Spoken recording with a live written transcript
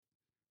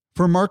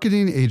For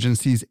marketing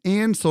agencies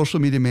and social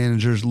media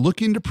managers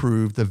looking to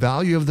prove the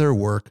value of their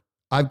work,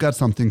 I've got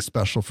something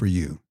special for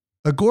you.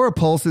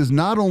 Agorapulse is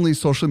not only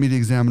Social Media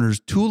Examiner's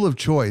tool of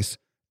choice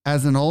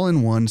as an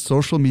all-in-one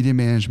social media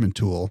management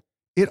tool,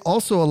 it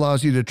also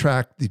allows you to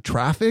track the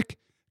traffic,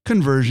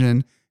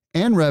 conversion,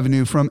 and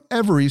revenue from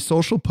every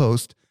social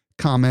post,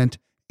 comment,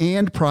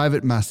 and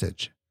private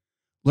message.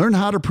 Learn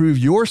how to prove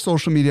your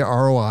social media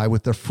ROI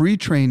with a free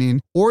training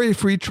or a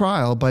free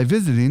trial by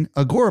visiting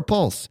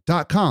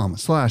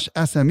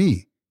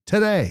agorapulse.com/SME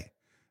today.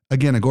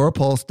 Again,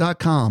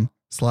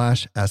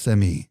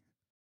 agorapulse.com/SME.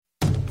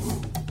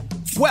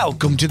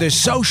 Welcome to the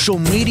Social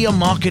Media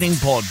Marketing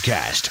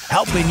Podcast,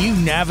 helping you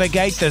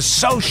navigate the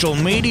social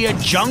media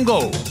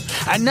jungle.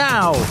 And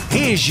now,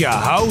 here's your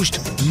host,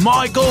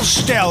 Michael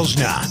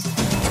Stelzner.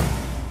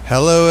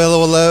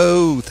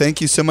 Hello. Thank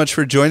you so much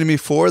for joining me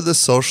for the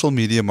Social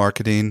Media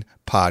Marketing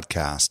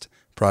Podcast,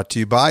 brought to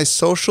you by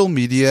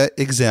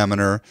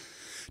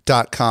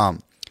socialmediaexaminer.com.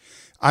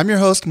 I'm your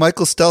host,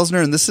 Michael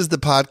Stelzner, and this is the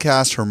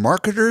podcast for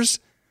marketers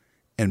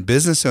and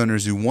business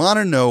owners who want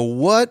to know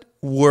what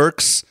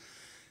works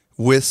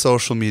with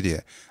social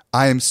media.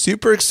 I am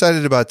super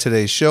excited about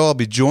today's show. I'll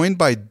be joined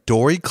by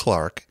Dorie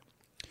Clark,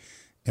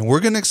 and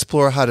we're going to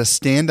explore how to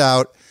stand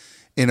out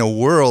in a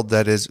world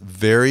that is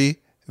very,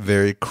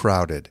 very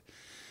crowded.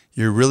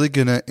 You're really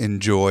going to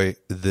enjoy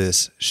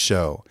this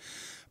show.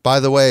 By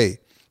the way,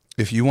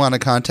 if you want to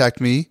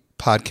contact me,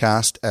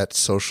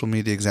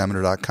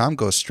 podcast@socialmediaexaminer.com,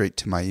 go straight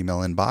to my email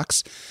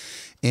inbox.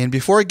 And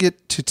before I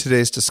get to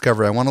today's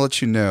discovery, I want to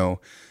let you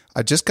know,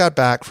 I just got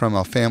back from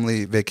a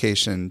family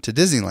vacation to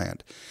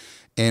Disneyland.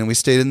 And we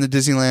stayed in the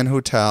Disneyland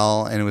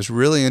Hotel, and it was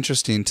really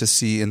interesting to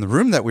see in the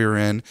room that we were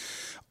in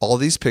all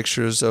these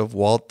pictures of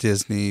Walt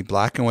Disney,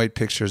 black and white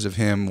pictures of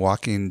him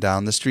walking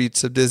down the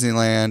streets of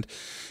Disneyland,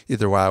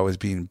 either while it was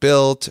being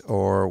built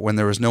or when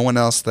there was no one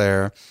else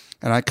there.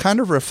 And I kind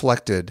of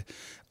reflected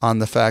on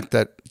the fact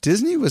that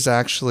Disney was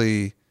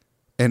actually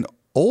an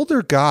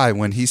older guy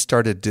when he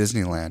started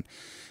Disneyland.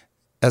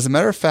 As a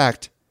matter of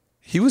fact,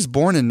 he was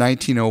born in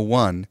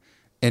 1901,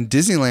 and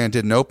Disneyland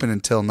didn't open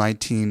until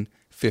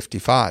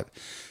 1955.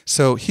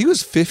 So he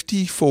was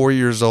 54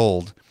 years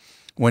old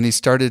when he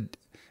started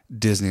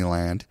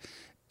Disneyland,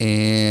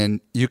 and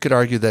you could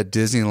argue that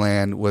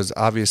Disneyland was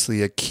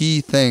obviously a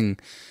key thing,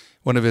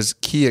 one of his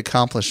key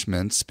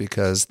accomplishments,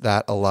 because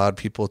that allowed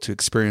people to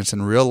experience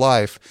in real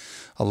life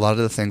a lot of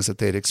the things that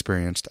they'd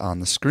experienced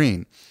on the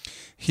screen.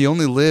 He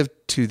only lived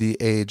to the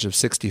age of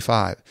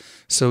 65,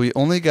 so he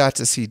only got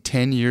to see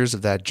 10 years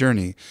of that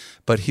journey,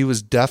 but he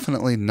was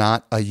definitely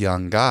not a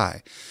young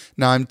guy.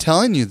 Now, I'm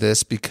telling you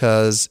this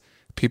because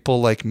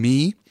people like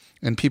me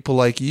and people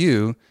like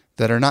you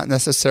that are not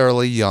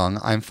necessarily young.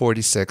 I'm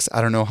 46.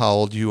 I don't know how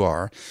old you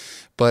are.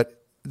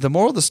 But the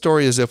moral of the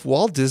story is if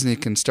Walt Disney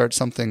can start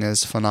something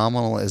as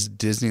phenomenal as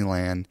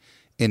Disneyland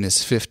in his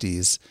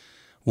 50s,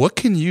 what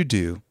can you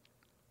do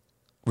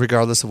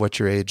regardless of what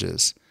your age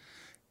is?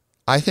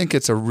 I think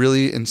it's a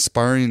really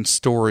inspiring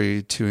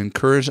story to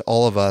encourage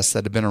all of us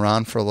that have been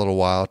around for a little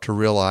while to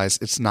realize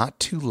it's not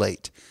too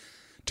late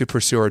to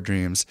pursue our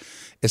dreams.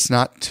 It's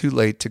not too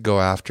late to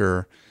go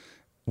after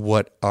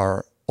what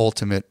our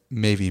ultimate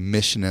maybe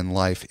mission in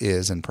life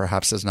is and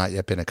perhaps has not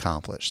yet been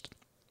accomplished.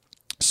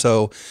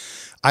 So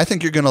I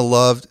think you're going to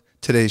love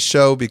today's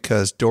show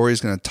because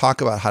Dorie's going to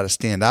talk about how to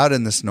stand out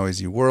in this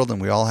noisy world,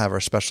 and we all have our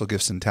special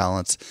gifts and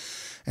talents,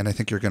 and I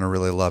think you're going to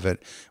really love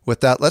it.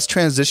 With that, let's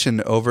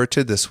transition over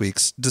to this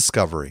week's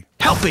discovery.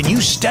 Helping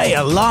you stay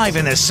alive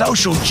in a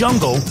social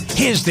jungle,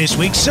 here's this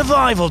week's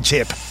survival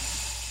tip.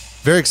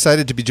 Very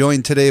excited to be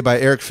joined today by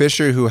Eric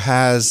Fisher, who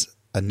has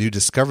a new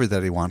discovery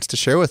that he wants to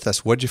share with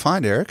us. What'd you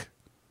find, Eric?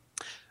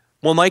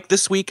 Well, Mike,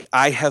 this week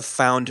I have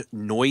found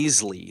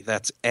Noisly.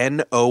 That's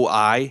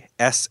Noisli.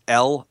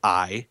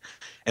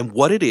 And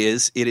what it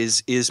is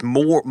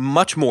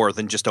much more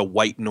than just a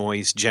white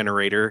noise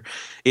generator.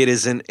 It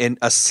is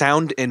a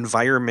sound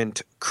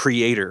environment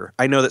creator.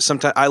 I know that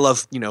sometimes I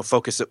love,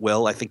 Focus at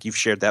Will. I think you've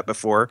shared that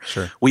before.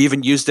 Sure. We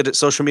even used it at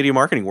Social Media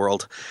Marketing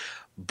World.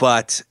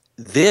 But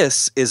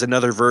this is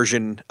another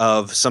version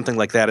of something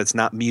like that. It's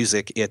not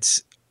music.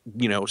 It's,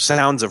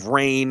 sounds of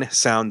rain,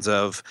 sounds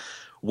of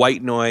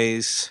white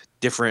noise,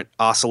 different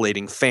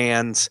oscillating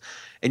fans,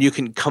 and you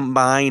can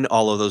combine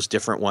all of those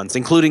different ones,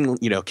 including,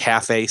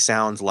 cafe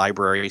sounds,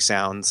 library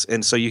sounds.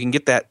 And so you can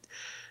get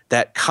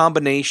that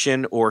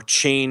combination or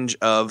change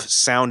of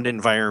sound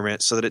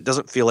environment so that it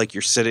doesn't feel like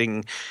you're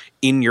sitting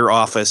in your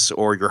office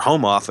or your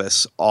home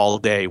office all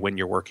day when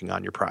you're working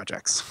on your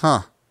projects.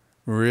 Huh.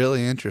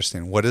 Really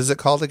interesting. What is it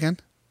called again?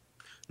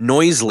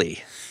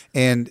 Noisly.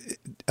 And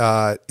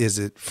is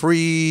it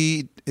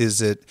free?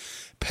 Is it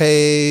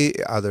pay?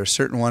 Are there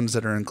certain ones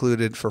that are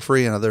included for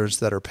free and others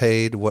that are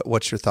paid?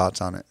 What's your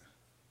thoughts on it?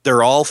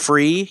 They're all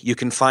free. You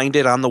can find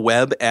it on the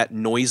web at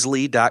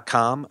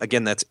noisly.com.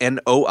 Again, that's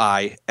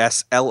noisli.com.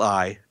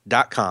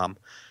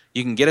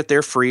 You can get it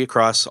there free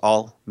across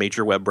all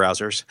major web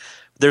browsers.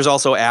 There's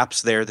also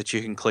apps there that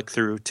you can click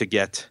through to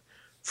get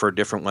for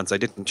different ones. I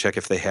didn't check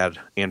if they had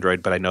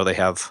Android, but I know they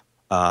have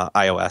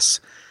iOS.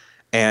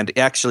 and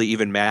actually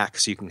even Mac,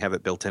 so you can have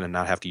it built in and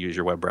not have to use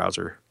your web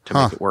browser to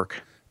make it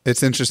work.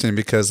 It's interesting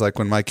because like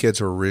when my kids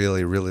were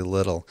really, really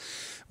little,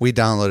 we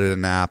downloaded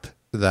an app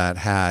that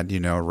had,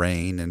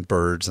 rain and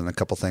birds and a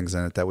couple things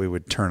in it that we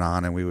would turn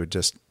on, and we would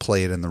just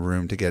play it in the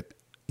room to get,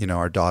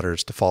 our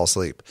daughters to fall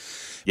asleep.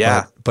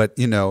 Yeah. But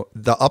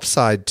the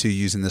upside to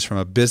using this from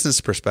a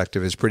business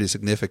perspective is pretty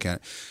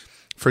significant.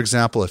 For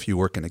example, if you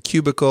work in a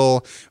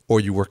cubicle or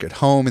you work at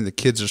home and the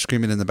kids are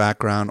screaming in the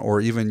background, or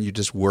even you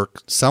just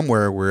work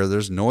somewhere where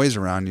there's noise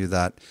around you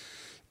that,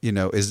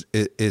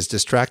 is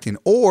distracting,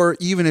 or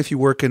even if you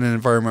work in an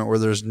environment where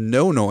there's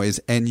no noise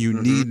and you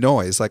need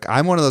noise. Like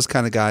I'm one of those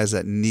kind of guys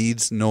that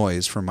needs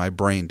noise for my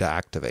brain to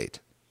activate.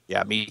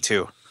 Yeah, me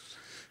too.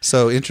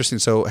 So interesting.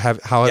 So how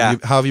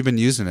have you been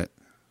using it?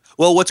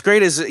 Well, what's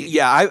great is,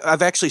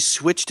 I've actually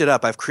switched it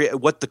up. I've created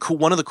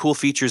one of the cool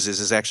features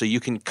is actually you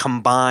can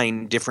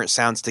combine different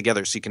sounds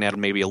together. So you can add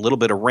maybe a little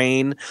bit of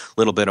rain, a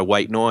little bit of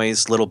white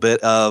noise, a little bit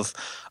of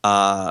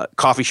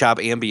coffee shop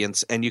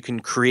ambience, and you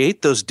can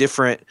create those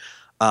different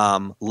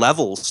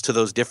levels to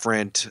those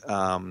different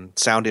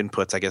sound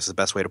inputs, I guess is the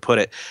best way to put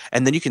it.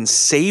 And then you can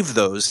save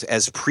those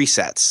as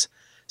presets.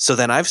 So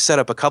then I've set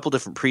up a couple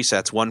different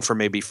presets, one for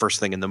maybe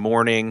first thing in the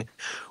morning,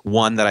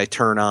 one that I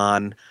turn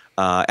on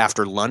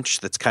after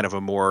lunch that's kind of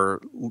a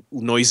more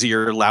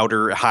noisier,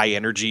 louder, high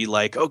energy,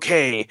 like,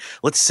 okay,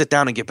 let's sit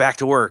down and get back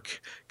to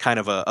work kind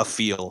of a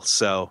feel.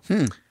 So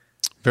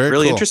Very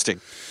really cool. interesting.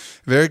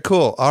 Very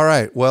cool. All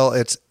right. Well,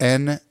 it's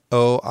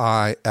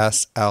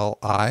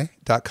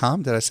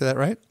noisli.com. Did I say that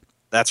right?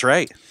 That's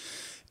right.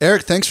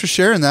 Eric, thanks for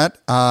sharing that.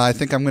 I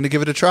think I'm going to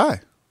give it a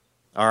try.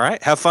 All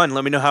right. Have fun.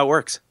 Let me know how it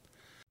works.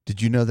 Did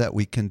you know that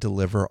we can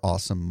deliver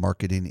awesome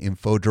marketing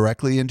info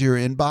directly into your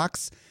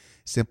inbox?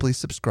 Simply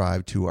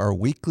subscribe to our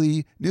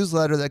weekly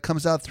newsletter that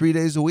comes out 3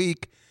 days a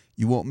week.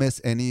 You won't miss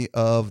any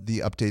of the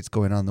updates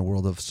going on in the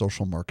world of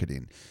social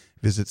marketing.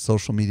 Visit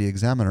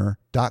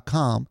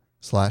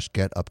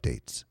socialmediaexaminer.com/get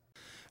updates.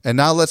 And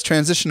now let's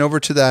transition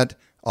over to that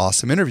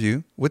awesome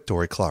interview with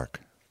Dorie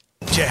Clark.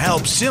 To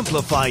help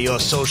simplify your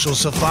social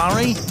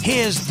safari,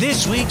 here's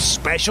this week's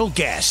special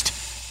guest.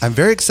 I'm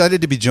very excited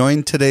to be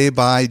joined today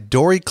by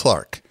Dorie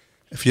Clark.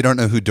 If you don't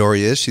know who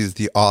Dorie is, she's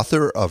the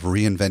author of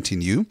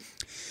Reinventing You,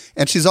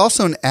 and she's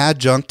also an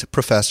adjunct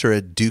professor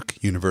at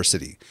Duke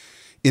University.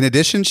 In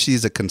addition,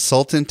 she's a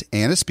consultant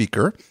and a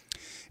speaker,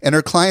 and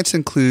her clients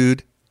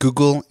include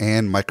Google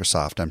and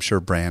Microsoft. I'm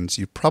sure brands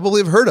you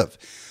probably have heard of.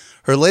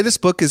 Her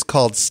latest book is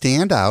called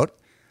Stand Out: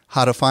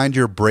 How to Find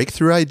Your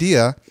Breakthrough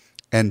Idea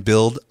and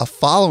Build a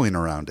Following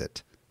Around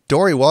It.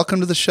 Dorie,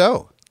 welcome to the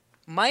show.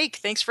 Mike,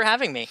 thanks for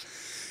having me.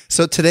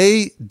 So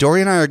today,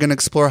 Dorie and I are going to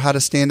explore how to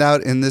stand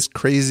out in this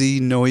crazy,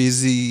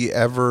 noisy,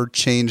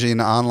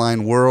 ever-changing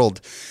online world.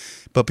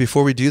 But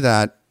before we do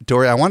that,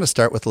 Dorie, I want to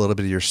start with a little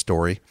bit of your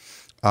story.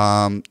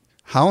 How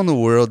in the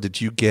world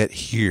did you get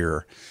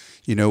here?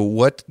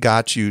 What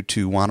got you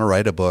to want to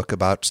write a book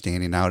about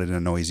standing out in a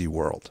noisy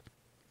world?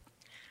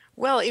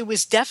 Well, it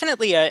was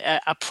definitely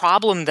a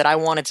problem that I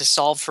wanted to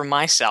solve for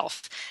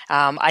myself.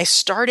 I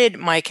started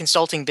my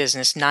consulting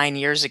business 9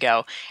 years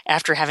ago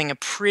after having a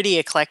pretty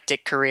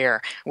eclectic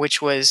career,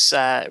 which was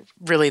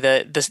really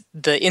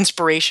the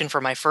inspiration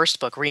for my first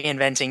book,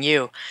 Reinventing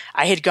You.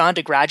 I had gone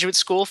to graduate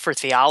school for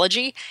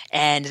theology,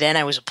 and then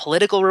I was a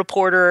political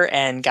reporter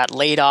and got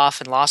laid off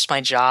and lost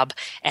my job.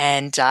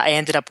 And I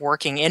ended up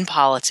working in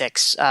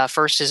politics,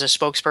 first as a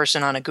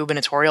spokesperson on a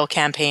gubernatorial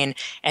campaign,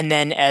 and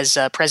then as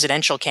a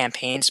presidential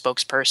campaign spokesperson.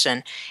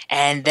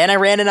 And then I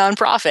ran a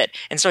nonprofit.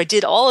 And so I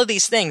did all of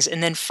these things.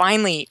 And then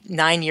finally,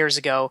 9 years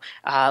ago,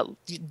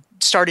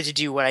 started to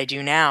do what I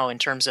do now in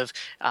terms of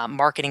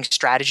marketing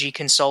strategy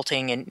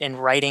consulting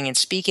and writing and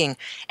speaking.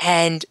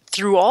 And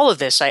through all of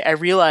this, I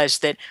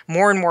realized that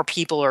more and more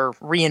people are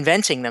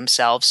reinventing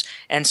themselves.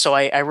 And so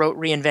I wrote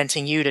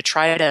Reinventing You to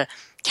try to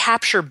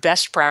capture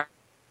best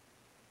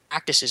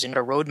practices and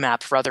a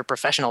roadmap for other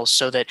professionals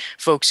so that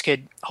folks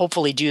could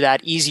hopefully do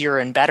that easier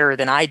and better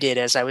than I did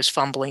as I was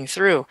fumbling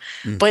through.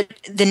 But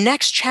the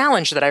next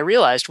challenge that I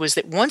realized was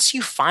that once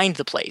you find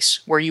the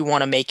place where you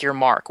want to make your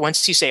mark,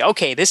 once you say,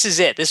 okay, this is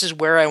it, this is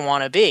where I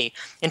want to be.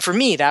 And for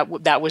me,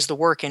 that was the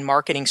work in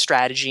marketing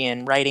strategy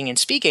and writing and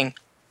speaking.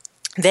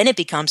 Then it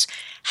becomes,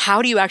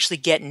 how do you actually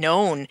get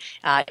known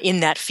in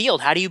that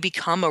field? How do you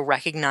become a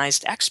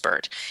recognized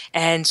expert?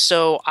 And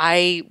so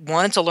I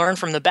wanted to learn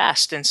from the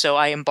best. And so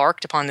I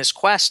embarked upon this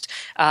quest,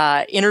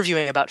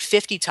 interviewing about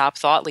 50 top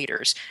thought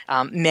leaders,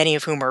 many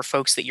of whom are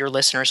folks that your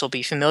listeners will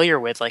be familiar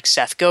with, like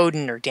Seth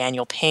Godin or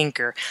Daniel Pink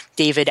or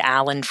David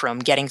Allen from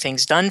Getting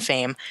Things Done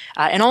fame,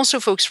 and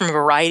also folks from a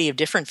variety of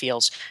different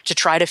fields to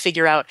try to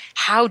figure out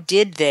how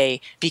did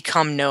they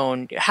become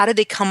known? How did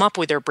they come up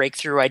with their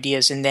breakthrough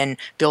ideas and then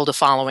build a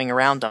following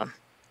around them?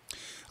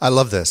 I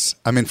love this.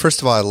 I mean,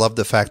 first of all, I love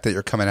the fact that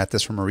you're coming at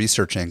this from a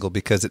research angle,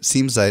 because it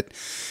seems that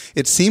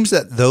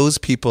those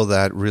people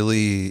that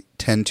really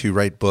tend to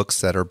write books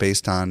that are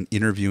based on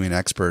interviewing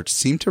experts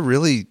seem to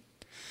really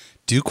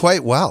do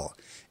quite well.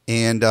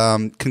 And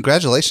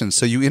congratulations.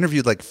 So you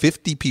interviewed like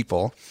 50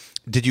 people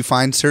Did you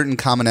find certain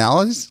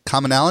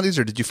commonalities,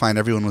 or did you find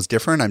everyone was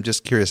different? I'm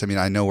just curious. I mean,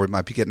 I know we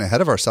might be getting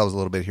ahead of ourselves a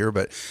little bit here,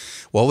 but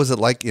what was it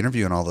like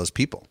interviewing all those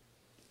people?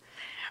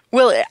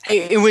 Well,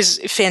 it was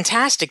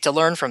fantastic to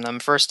learn from them,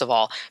 first of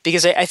all,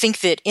 because I think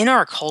that in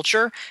our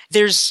culture,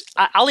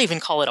 I'll even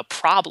call it a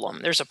problem.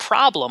 There's a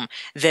problem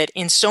that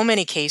in so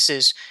many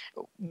cases,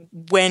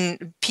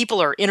 when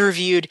people are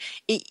interviewed,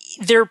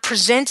 they're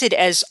presented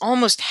as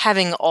almost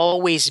having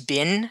always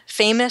been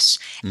famous,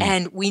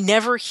 and we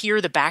never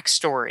hear the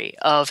backstory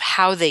of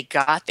how they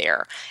got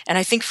there. And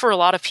I think for a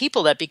lot of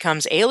people that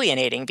becomes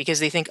alienating because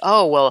they think,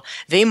 oh, well,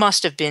 they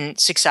must have been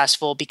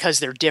successful because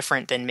they're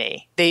different than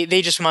me.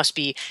 They just must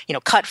be,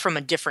 cut from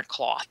a different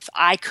cloth.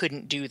 I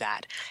couldn't do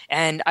that.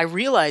 And I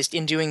realized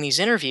in doing these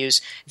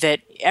interviews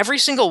that every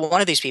single one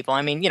of these people,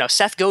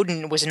 Seth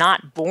Godin was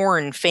not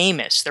born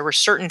famous. There were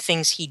certain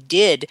things he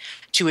did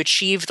to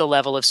achieve the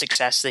level of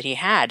success that he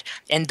had.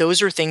 And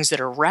those are things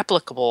that are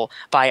replicable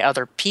by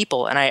other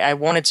people. And I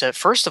wanted to,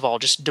 first of all,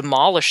 just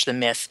demolish the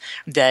myth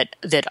that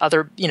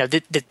other,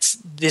 that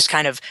this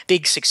kind of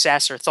big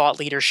success or thought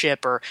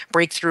leadership or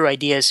breakthrough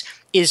ideas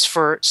is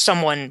for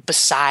someone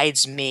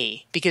besides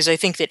me, because I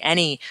think that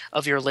any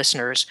of your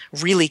listeners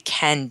really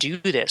can do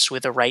this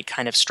with the right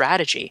kind of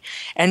strategy.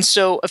 And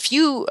so a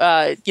few,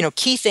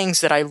 key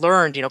things that I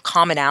learned,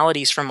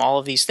 commonalities from all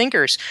of these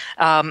thinkers.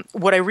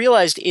 What I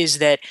realized is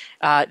that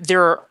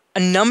there are a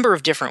number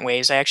of different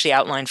ways. I actually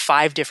outlined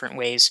 5 different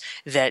ways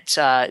that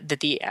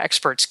the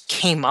experts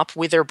came up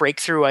with their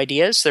breakthrough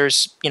ideas.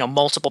 There's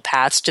multiple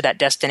paths to that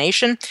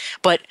destination,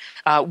 but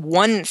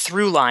one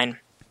through line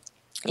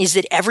is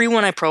that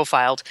everyone I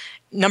profiled,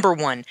 number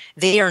one,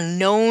 they are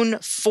known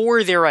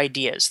for their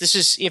ideas. This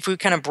is, if we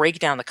kind of break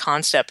down the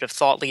concept of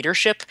thought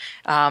leadership,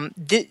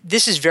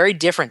 this is very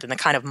different than the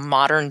kind of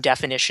modern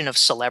definition of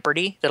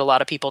celebrity that a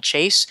lot of people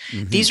chase.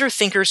 Mm-hmm. These are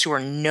thinkers who are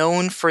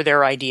known for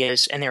their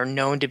ideas, and they're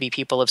known to be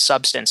people of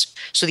substance.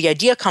 So the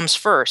idea comes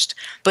first,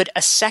 but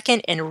a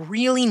second and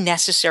really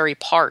necessary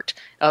part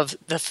of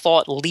the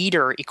thought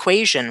leader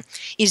equation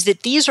is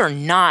that these are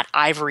not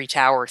ivory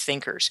tower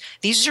thinkers.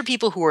 These are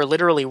people who are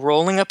literally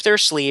rolling up their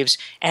sleeves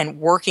and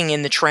working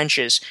in the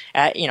trenches,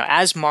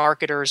 as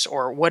marketers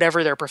or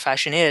whatever their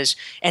profession is,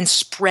 and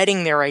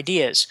spreading their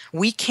ideas.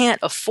 We can't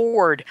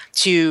afford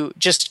to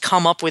just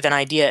come up with an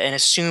idea and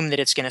assume that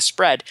it's going to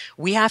spread.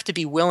 We have to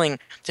be willing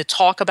to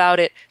talk about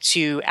it,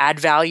 to add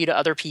value to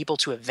other people,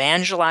 to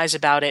evangelize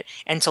about it,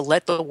 and to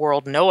let the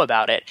world know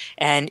about it.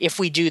 And if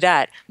we do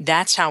that,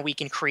 that's how we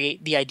can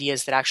create the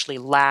ideas that actually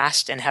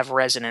last and have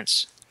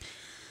resonance.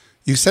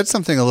 You said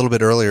something a little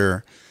bit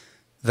earlier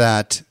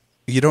that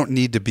you don't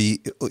need to be.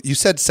 You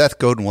said Seth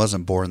Godin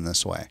wasn't born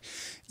this way.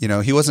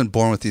 He wasn't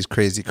born with these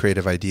crazy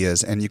creative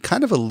ideas. And you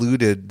kind of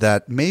alluded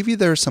that maybe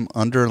there's some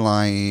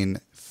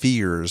underlying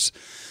fears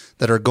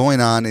that are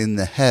going on in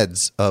the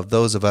heads of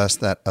those of us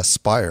that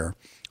aspire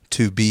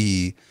to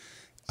be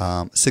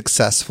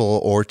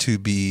successful or to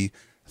be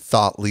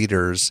thought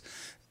leaders.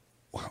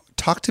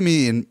 Talk to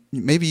me, and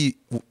maybe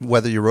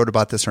whether you wrote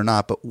about this or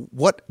not, but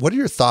what are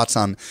your thoughts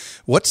on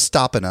what's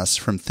stopping us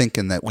from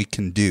thinking that we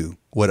can do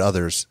what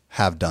others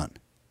have done?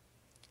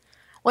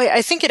 Well,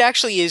 I think it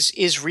actually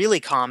is really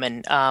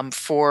common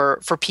for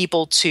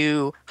people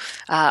to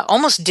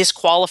almost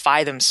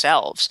disqualify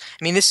themselves.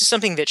 I mean, this is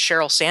something that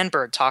Sheryl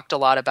Sandberg talked a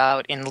lot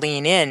about in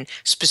Lean In,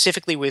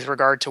 specifically with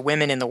regard to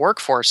women in the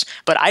workforce.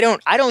 But I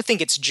don't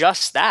think it's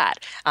just that.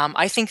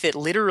 I think that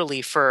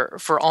literally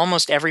for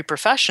almost every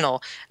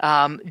professional,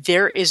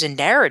 there is a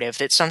narrative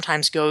that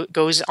sometimes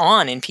goes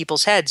on in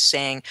people's heads,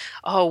 saying,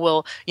 "Oh,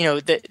 well,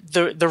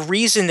 the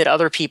reason that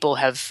other people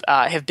have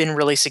been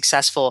really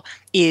successful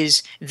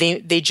is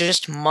they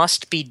just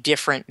must be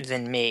different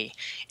than me."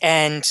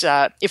 And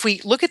if we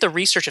look at the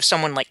research of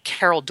someone like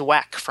Carol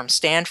Dweck from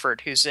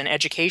Stanford, who's an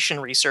education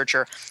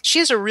researcher, she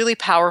has a really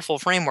powerful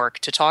framework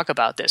to talk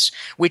about this,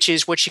 which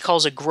is what she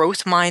calls a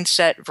growth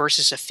mindset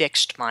versus a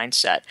fixed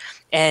mindset.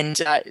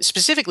 And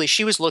specifically,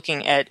 she was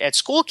looking at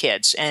school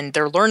kids and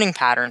their learning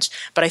patterns,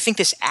 but I think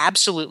this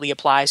absolutely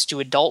applies to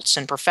adults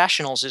and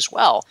professionals as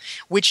well,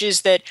 which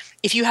is that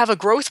if you have a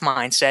growth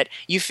mindset,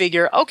 you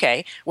figure,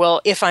 okay,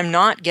 well, if I'm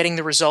not getting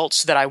the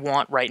results that I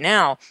want right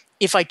now,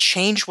 if I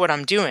change what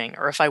I'm doing,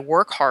 or if I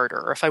work harder,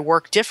 or if I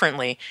work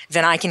differently,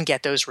 then I can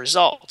get those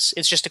results.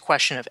 It's just a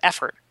question of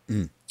effort.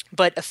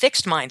 But a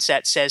fixed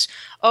mindset says,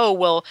 oh,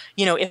 well,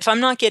 if I'm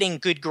not getting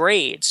good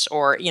grades,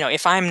 or,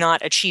 if I'm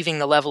not achieving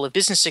the level of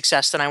business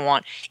success that I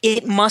want,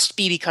 it must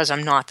be because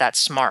I'm not that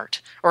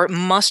smart, or it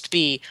must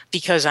be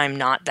because I'm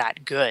not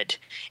that good.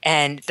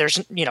 And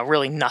there's,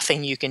 really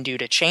nothing you can do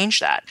to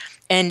change that.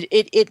 And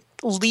it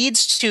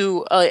leads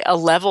to a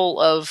level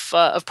of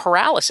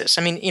paralysis.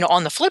 I mean,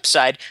 on the flip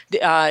side,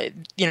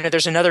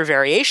 there's another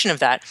variation of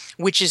that,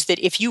 which is that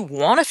if you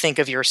want to think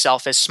of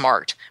yourself as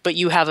smart, but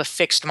you have a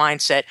fixed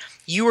mindset,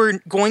 you are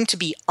going to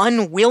be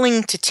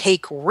unwilling to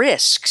take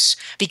risks,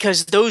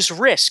 because those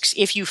risks,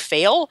 if you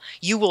fail,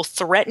 you will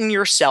threaten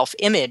your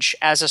self-image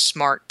as a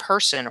smart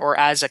person or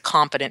as a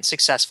competent,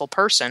 successful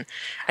person.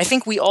 I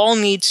think we all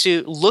need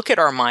to look at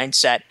our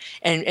mindset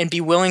and be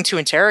willing to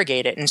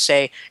interrogate it and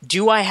say,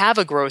 do I have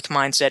a growth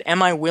mindset?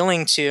 Am I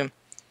willing to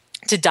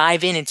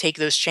dive in and take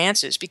those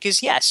chances?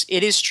 Because yes,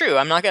 it is true.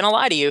 I'm not going to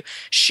lie to you.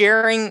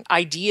 Sharing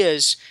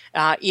ideas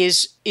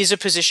is a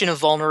position of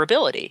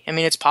vulnerability. I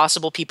mean, it's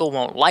possible people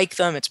won't like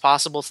them. It's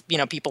possible,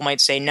 people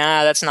might say,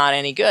 nah, that's not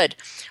any good.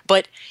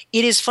 But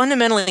it is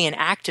fundamentally an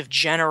act of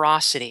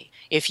generosity.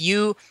 If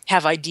you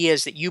have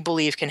ideas that you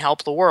believe can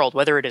help the world,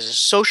 whether it is a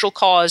social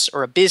cause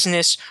or a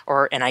business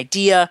or an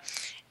idea,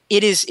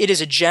 it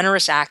is a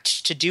generous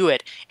act to do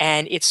it.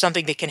 And it's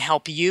something that can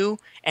help you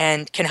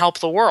and can help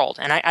the world.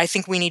 And I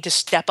think we need to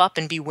step up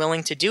and be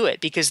willing to do it,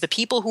 because the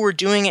people who are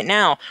doing it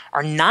now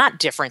are not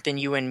different than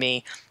you and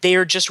me. They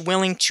are just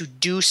willing to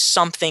do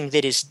something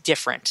that is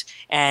different.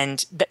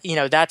 And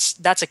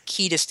that's a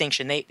key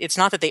distinction. It's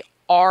not that they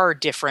are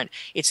different.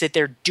 It's that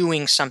they're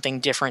doing something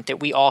different that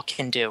we all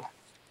can do.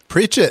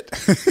 Preach it.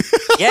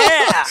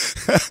 Yeah.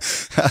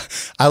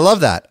 I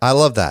love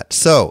that.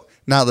 So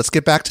now let's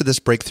get back to this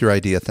breakthrough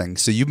idea thing.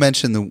 So you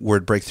mentioned the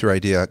word breakthrough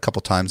idea a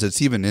couple times.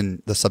 It's even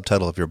in the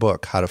subtitle of your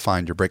book, How to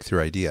Find Your Breakthrough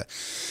Idea.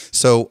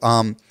 So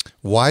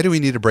why do we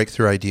need a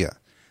breakthrough idea?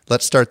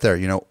 Let's start there.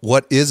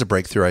 What is a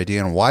breakthrough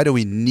idea, and why do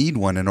we need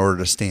one in order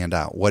to stand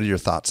out? What are your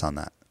thoughts on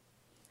that?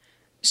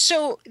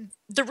 So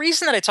the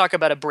reason that I talk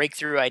about a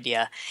breakthrough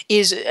idea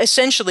is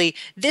essentially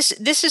this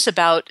is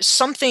about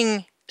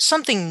something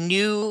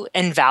new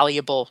and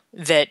valuable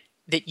that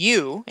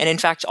you, and in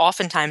fact,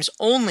 oftentimes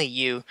only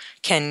you,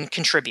 can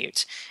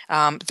contribute.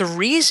 The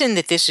reason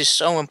that this is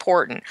so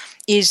important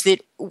is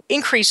that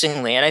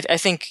increasingly, and I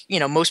think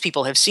most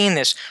people have seen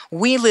this,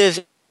 we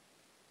live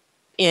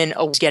in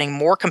a getting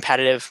more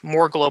competitive,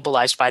 more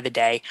globalized by the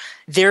day.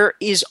 There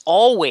is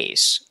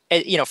always,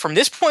 from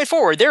this point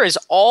forward, there is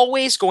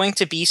always going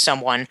to be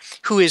someone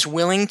who is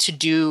willing to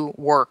do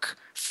work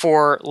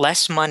for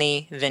less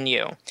money than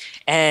you.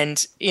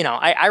 And,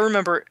 I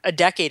remember a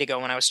decade ago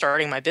when I was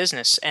starting my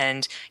business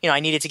and, I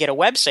needed to get a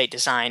website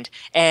designed.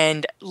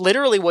 And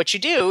literally what you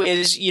do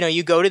is,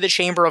 you go to the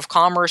Chamber of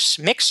Commerce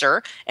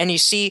mixer and you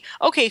see,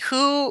 okay,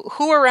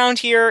 who around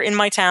here in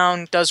my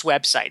town does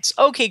websites?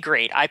 Okay,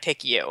 great. I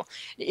pick you.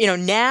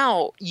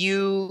 Now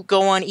you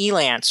go on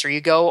Elance or you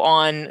go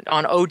on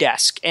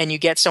Odesk and you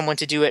get someone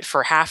to do it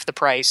for half the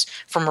price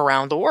from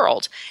around the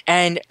world.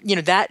 And,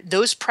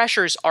 those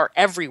pressures are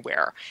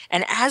everywhere.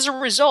 And as a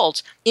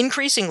result,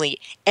 increasingly,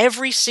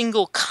 every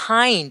single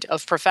kind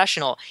of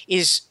professional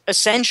is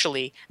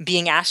essentially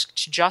being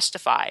asked to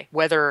justify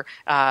whether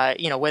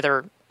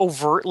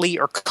overtly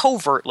or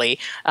covertly,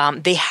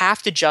 they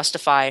have to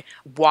justify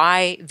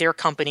why their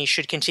company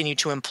should continue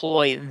to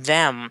employ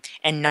them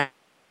and not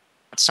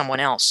someone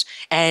else.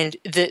 And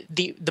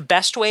the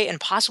best way, and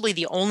possibly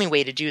the only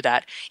way to do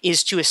that,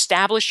 is to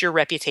establish your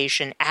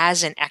reputation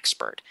as an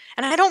expert.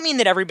 And I don't mean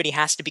that everybody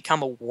has to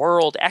become a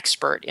world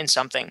expert in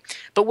something,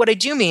 but what I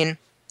do mean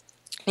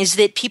is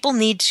that people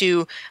need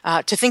to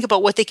think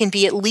about what they can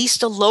be at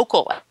least a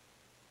local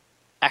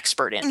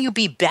expert in. Can you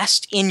be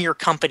best in your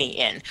company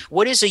in?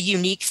 What is a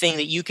unique thing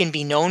that you can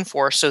be known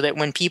for, so that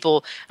when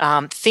people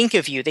think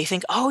of you, they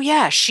think, oh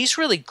yeah, she's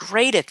really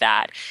great at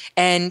that.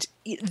 And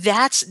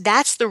that's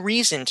the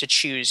reason to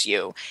choose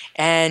you.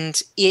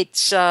 And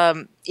it's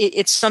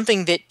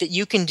something that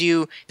you can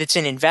do that's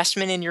an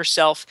investment in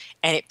yourself,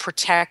 and it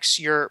protects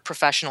your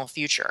professional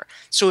future.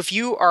 So if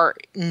you are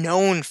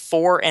known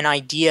for an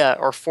idea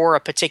or for a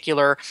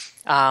particular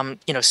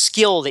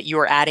skill that you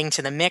are adding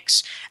to the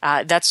mix,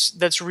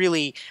 that's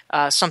really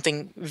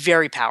something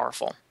very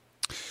powerful.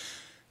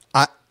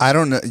 I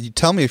don't know. You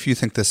tell me if you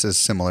think this is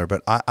similar,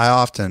 but I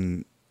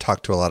often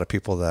talk to a lot of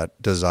people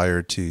that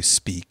desire to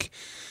speak,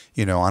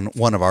 on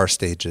one of our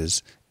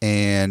stages.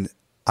 And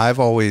I've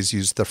always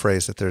used the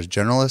phrase that there's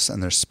generalists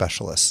and there's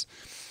specialists.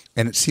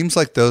 And it seems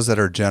like those that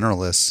are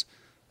generalists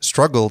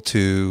struggle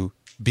to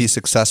be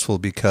successful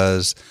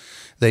because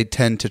they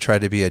tend to try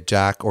to be a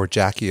Jack or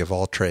Jackie of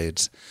all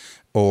trades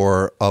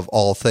or of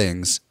all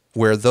things,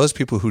 where those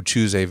people who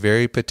choose a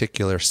very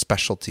particular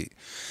specialty,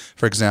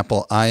 for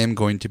example, I am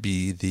going to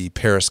be the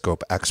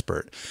Periscope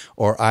expert,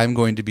 or I'm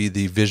going to be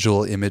the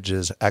visual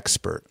images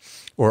expert,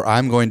 or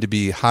I'm going to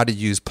be how to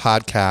use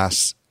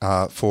podcasts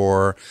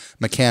for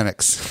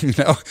mechanics,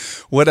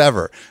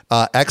 whatever,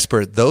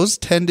 expert. Those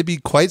tend to be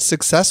quite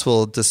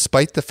successful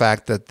despite the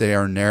fact that they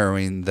are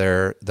narrowing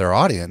their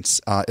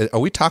audience. Are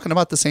we talking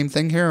about the same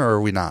thing here, or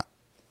are we not?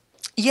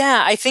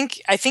 Yeah, I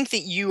think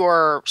that you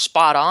are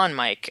spot on,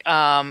 Mike.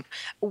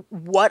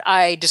 What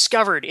I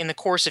discovered in the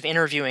course of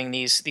interviewing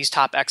these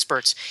top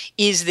experts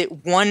is that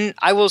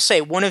I will say,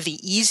 one of the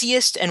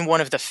easiest and one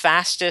of the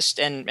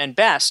fastest and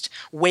best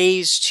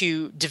ways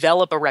to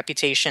develop a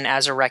reputation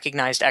as a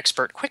recognized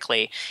expert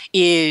quickly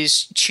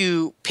is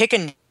to pick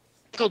a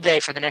single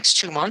day for the next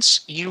 2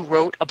 months. You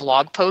wrote a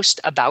blog post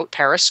about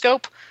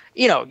Periscope.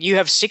 You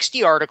have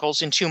 60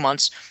 articles in 2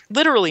 months.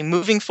 Literally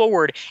moving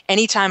forward,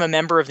 anytime a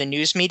member of the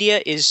news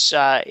media is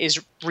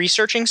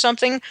researching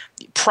something,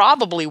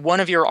 probably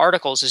one of your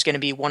articles is going to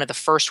be one of the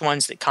first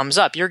ones that comes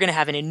up. You're going to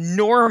have an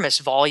enormous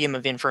volume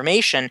of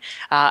information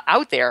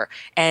out there,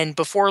 and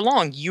before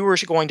long, you are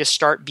going to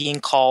start being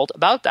called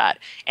about that.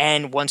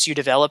 And once you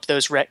develop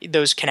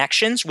those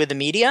connections with the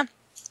media,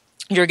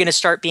 you're going to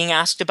start being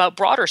asked about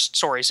broader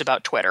stories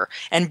about Twitter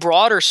and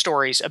broader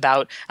stories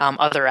about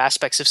other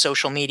aspects of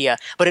social media.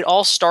 But it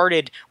all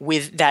started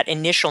with that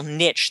initial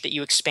niche that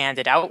you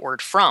expanded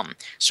outward from.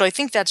 So I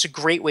think that's a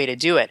great way to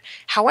do it.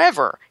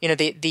 However,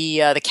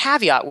 the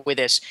caveat with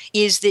this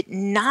is that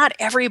not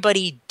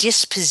everybody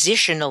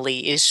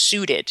dispositionally is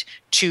suited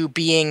to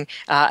being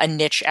a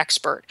niche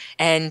expert.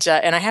 And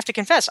I have to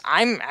confess,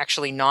 I'm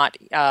actually not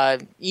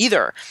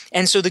either.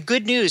 And so the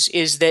good news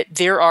is that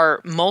there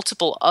are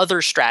multiple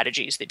other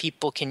strategies that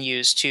people can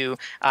use to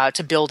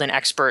build an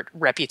expert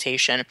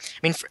reputation. I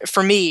mean,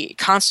 for me,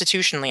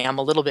 constitutionally, I'm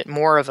a little bit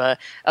more of a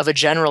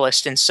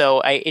generalist, and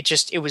so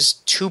it was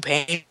too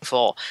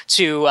painful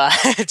to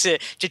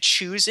to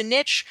choose a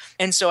niche.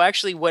 And so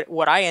actually,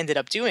 what I ended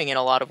up doing in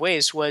a lot of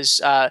ways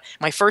was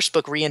my first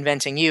book,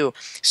 Reinventing You,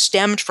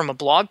 stemmed from a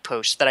blog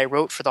post that I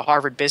wrote for the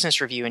Harvard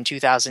Business Review in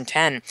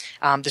 2010.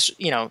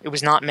 It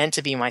was not meant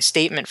to be my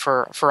statement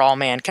for all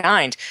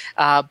mankind,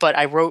 but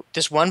I wrote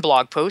this one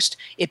blog post.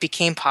 It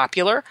became popular.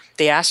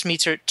 They asked me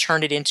to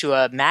turn it into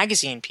a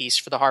magazine piece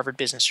for the Harvard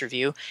Business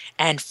Review,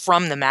 and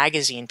from the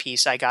magazine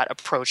piece, I got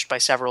approached by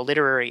several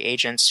literary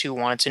agents who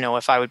wanted to know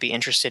if I would be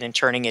interested in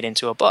turning it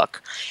into a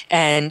book.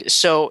 And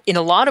so, in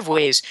a lot of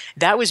ways,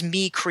 that was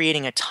me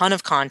creating a ton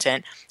of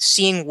content,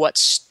 seeing what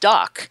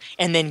stuck,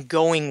 and then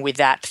going with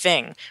that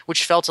thing,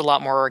 which felt a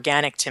lot more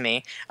organic to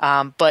me.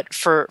 But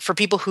for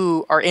people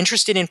who are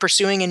interested in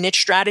pursuing a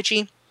niche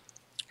strategy,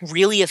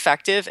 really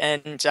effective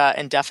and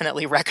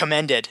definitely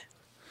recommended.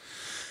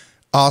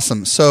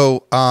 Awesome.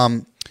 So,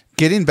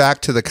 getting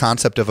back to the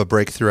concept of a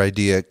breakthrough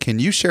idea, can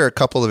you share a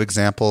couple of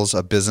examples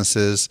of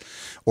businesses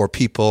or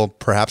people,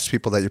 perhaps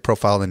people that you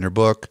profiled in your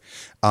book,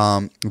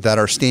 that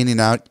are standing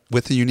out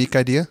with a unique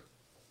idea?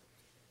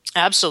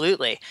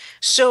 Absolutely.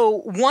 So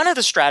one of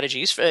the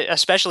strategies,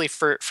 especially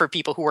for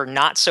people who are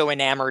not so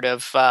enamored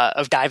of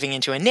diving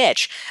into a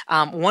niche,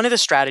 one of the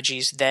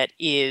strategies that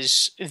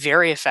is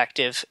very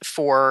effective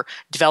for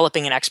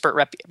developing an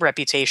expert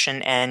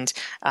reputation and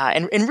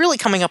really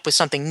coming up with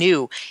something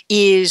new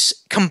is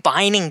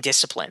combining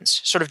disciplines,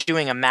 sort of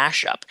doing a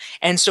mashup.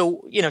 And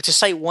so, to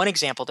cite one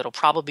example that'll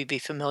probably be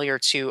familiar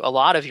to a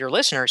lot of your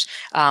listeners,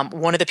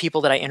 one of the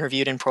people that I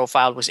interviewed and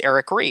profiled was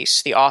Eric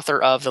Ries, the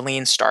author of The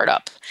Lean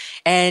Startup.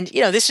 And,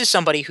 this is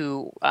somebody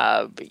who,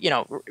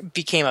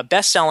 became a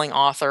best-selling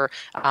author,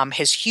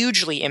 has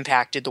hugely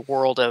impacted the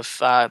world of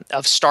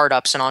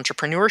startups and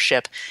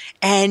entrepreneurship.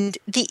 And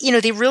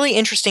the really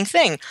interesting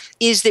thing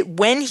is that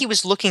when he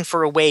was looking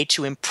for a way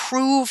to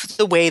improve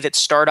the way that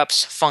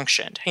startups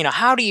functioned,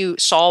 how do you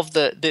solve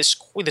this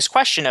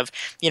question of,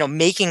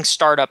 making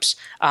startups,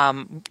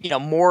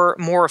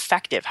 more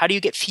effective? How do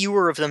you get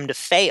fewer of them to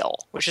fail?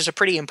 Which is a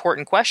pretty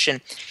important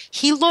question.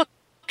 He looked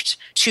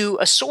to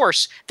a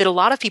source that a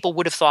lot of people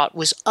would have thought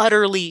was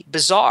utterly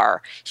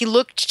bizarre. He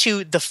looked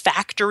to the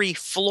factory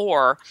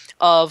floor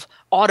of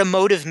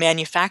automotive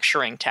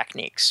manufacturing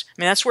techniques.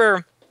 I mean, that's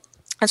where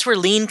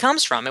lean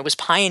comes from. It was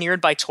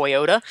pioneered by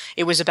Toyota.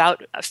 It was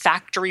about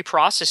factory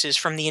processes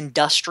from the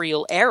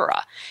industrial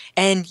era.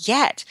 And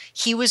yet,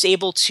 he was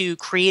able to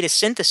create a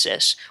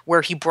synthesis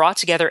where he brought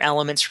together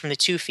elements from the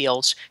two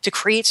fields to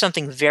create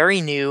something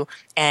very new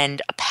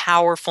and a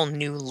powerful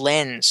new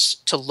lens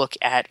to look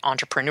at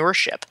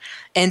entrepreneurship.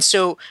 And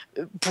so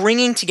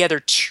bringing together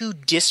two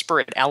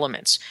disparate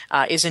elements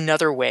is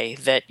another way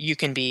that you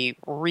can be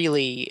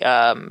really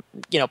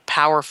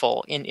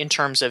powerful in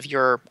terms of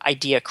your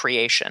idea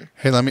creation.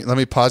 Hey, let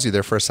me pause you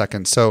there for a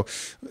second.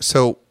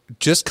 So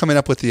just coming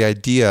up with the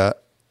idea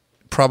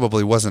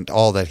probably wasn't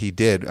all that he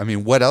did. I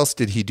mean, what else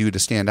did he do to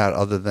stand out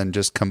other than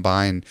just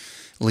combine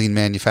lean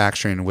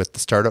manufacturing with the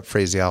startup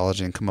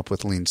phraseology and come up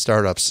with lean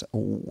startups?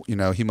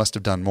 He must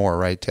have done more,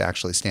 right, to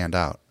actually stand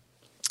out.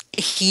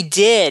 He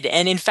did,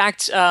 and in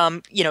fact,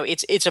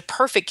 it's a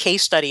perfect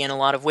case study in a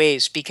lot of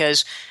ways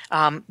because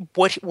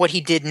what he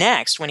did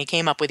next when he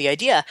came up with the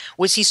idea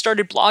was he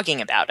started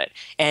blogging about it.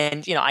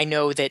 And I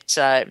know that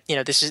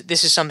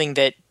this is something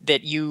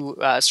that you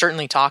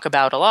certainly talk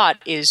about a lot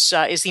is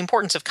the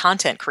importance of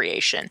content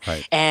creation.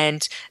 Right.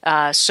 And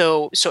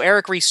so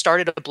Eric Ries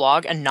started a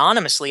blog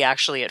anonymously,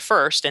 actually at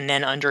first, and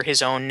then under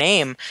his own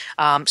name,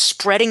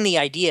 spreading the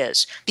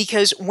ideas.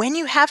 Because when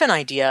you have an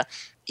idea,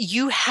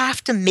 you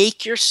have to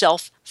make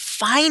yourself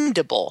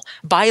findable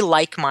by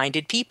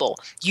like-minded people.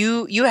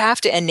 You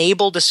have to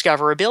enable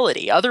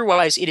discoverability.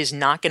 Otherwise, it is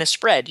not going to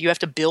spread. You have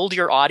to build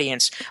your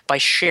audience by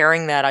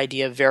sharing that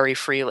idea very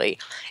freely.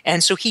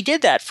 And so he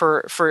did that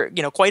for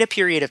quite a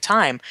period of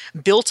time,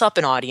 built up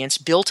an audience,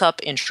 built up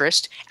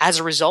interest. As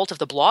a result of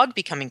the blog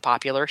becoming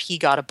popular, he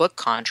got a book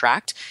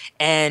contract,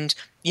 and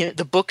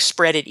the book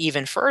spread it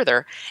even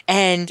further.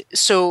 And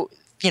so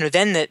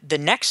then the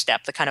next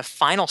step, the kind of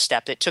final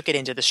step that took it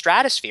into the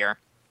stratosphere,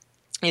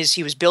 is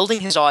he was building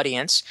his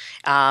audience,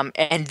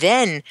 and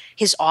then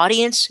his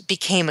audience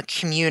became a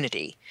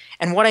community.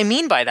 And what I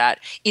mean by that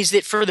is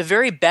that for the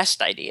very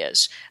best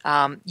ideas,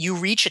 you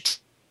reach a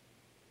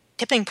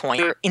tipping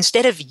point where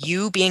instead of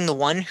you being the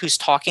one who's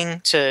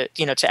talking to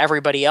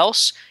everybody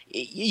else,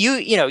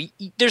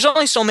 there's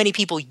only so many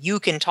people you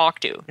can talk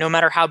to, no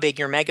matter how big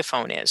your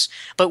megaphone is.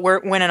 But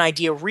when an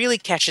idea really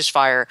catches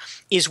fire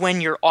is when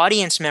your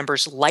audience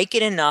members like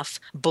it enough,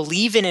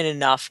 believe in it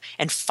enough,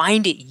 and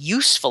find it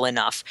useful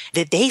enough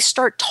that they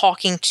start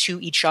talking to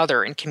each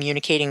other and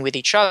communicating with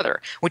each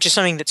other, which is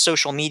something that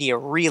social media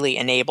really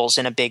enables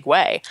in a big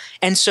way.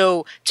 And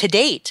so to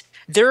date,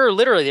 there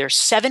are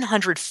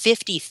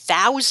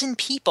 750,000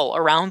 people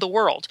around the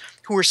world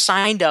who are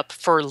signed up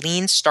for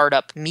lean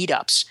startup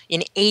meetups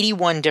in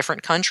 81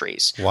 different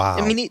countries. Wow.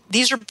 I mean,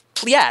 these are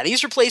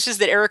places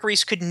that Eric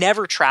Ries could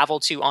never travel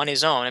to on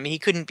his own. I mean, he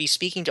couldn't be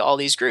speaking to all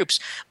these groups,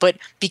 but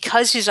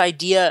because his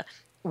idea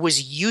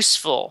was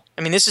useful,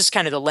 I mean, this is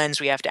kind of the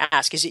lens we have to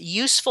ask. Is it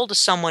useful to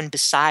someone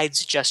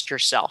besides just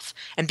yourself?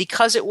 And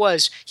because it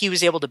was, he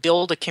was able to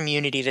build a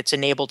community that's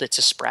enabled it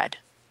to spread.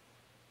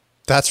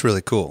 That's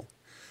really cool.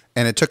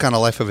 And it took on a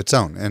life of its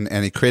own,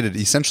 and he created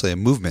essentially a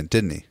movement,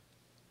 didn't he?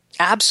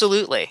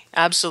 Absolutely.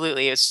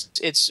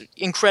 It's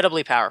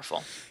incredibly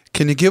powerful.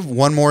 Can you give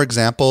one more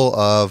example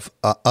of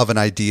an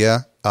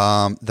idea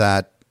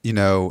that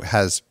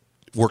has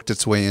worked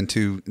its way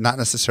into not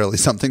necessarily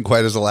something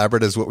quite as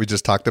elaborate as what we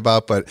just talked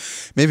about, but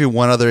maybe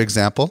one other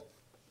example?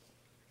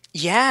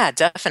 Yeah,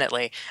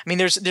 definitely. I mean,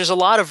 there's a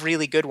lot of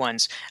really good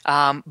ones,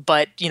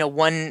 but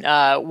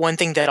one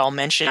thing that I'll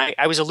mention,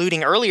 I was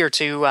alluding earlier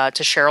to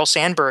Sheryl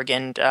Sandberg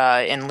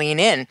and Lean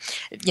In.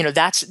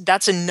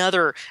 That's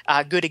another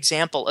good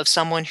example of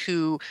someone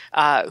who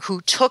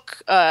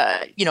took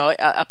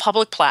a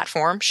public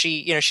platform.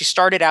 She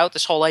started out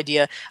this whole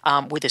idea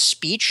with a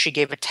speech. She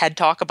gave a TED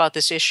talk about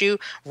this issue,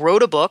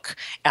 wrote a book.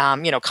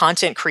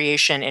 Content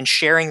creation and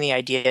sharing the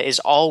idea is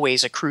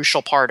always a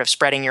crucial part of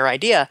spreading your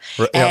idea.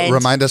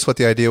 Remind us what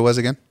the idea was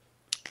again.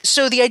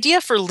 So the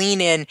idea for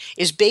Lean In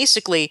is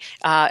basically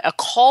a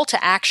call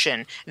to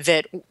action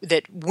that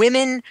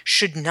women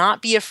should not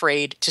be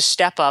afraid to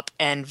step up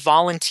and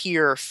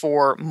volunteer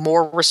for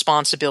more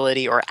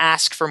responsibility or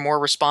ask for more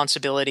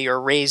responsibility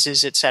or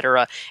raises, et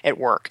cetera, at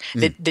work.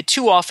 That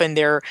too often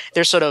they're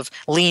sort of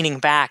leaning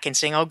back and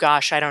saying, oh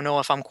gosh, I don't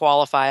know if I'm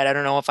qualified. I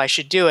don't know if I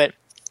should do it.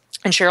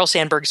 And Sheryl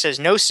Sandberg says,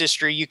 no,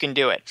 sister, you can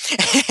do it.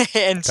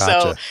 And Gotcha.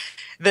 So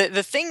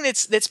the thing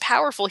that's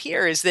powerful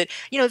here is that,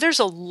 there's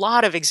a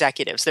lot of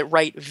executives that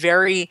write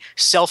very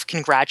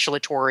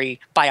self-congratulatory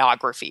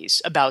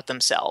biographies about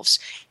themselves.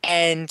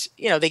 And,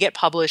 they get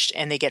published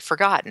and they get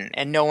forgotten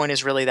and no one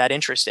is really that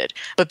interested.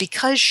 But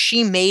because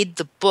she made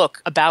the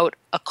book about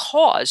a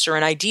cause or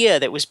an idea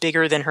that was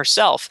bigger than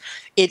herself,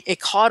 it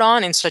caught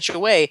on in such a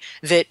way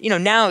that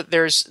now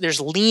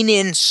there's lean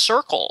in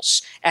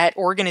circles at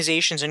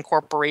organizations and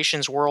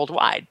corporations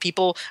worldwide.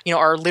 People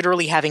are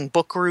literally having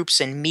book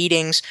groups and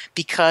meetings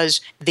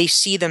because they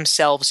see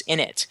themselves in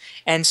it.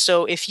 And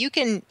so if you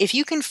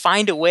can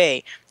find a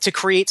way to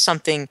create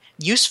something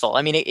useful,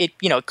 I mean it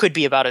could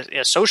be about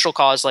a social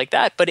cause like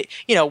that, but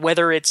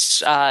whether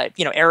it's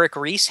Eric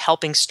Ries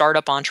helping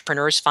startup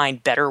entrepreneurs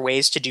find better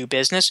ways to do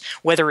business,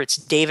 whether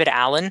it's David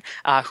Allen,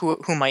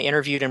 whom I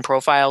interviewed and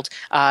profiled,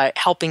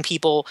 helping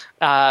people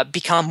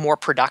become more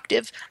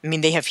productive. I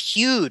mean, they have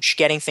huge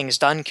getting things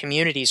done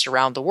communities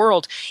around the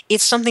world.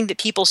 It's something that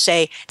people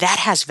say, that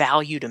has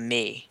value to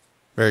me.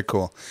 Very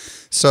cool.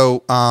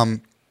 So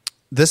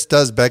this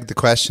does beg the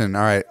question,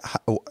 all right,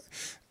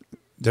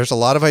 there's a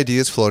lot of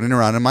ideas floating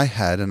around in my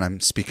head, and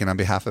I'm speaking on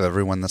behalf of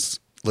everyone that's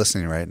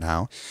listening right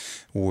now.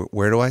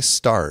 Where do I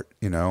start?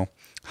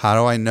 How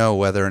do I know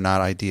whether or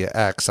not idea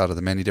X, out of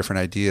the many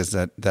different ideas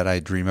that I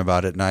dream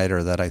about at night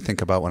or that I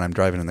think about when I'm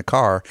driving in the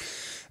car,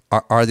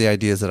 are the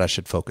ideas that I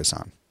should focus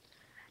on?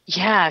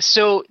 Yeah,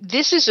 so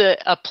this is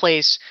a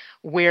place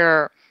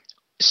where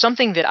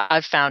something that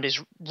I've found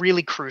is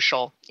really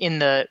crucial in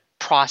the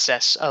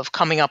process of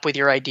coming up with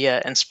your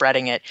idea and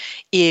spreading it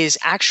is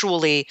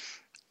actually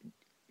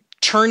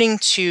turning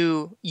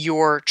to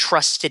your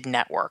trusted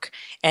network.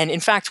 And in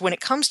fact, when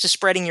it comes to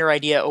spreading your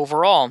idea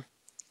overall,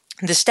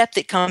 the step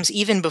that comes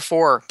even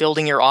before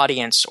building your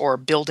audience or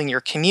building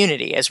your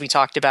community, as we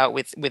talked about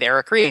with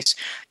Eric Ries,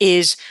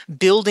 is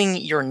building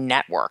your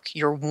network,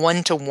 your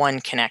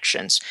one-to-one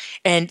connections.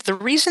 And the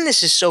reason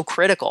this is so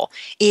critical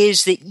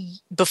is that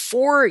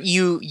before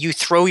you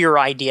throw your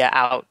idea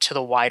out to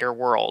the wider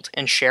world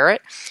and share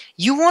it,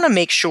 you want to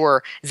make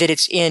sure that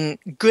it's in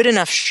good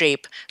enough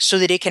shape so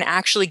that it can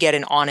actually get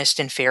an honest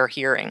and fair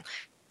hearing.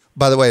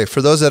 By the way,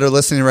 for those that are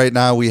listening right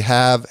now, we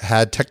have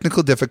had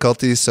technical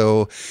difficulties,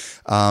 so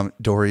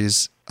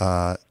Dory's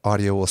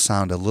audio will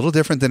sound a little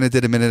different than it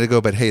did a minute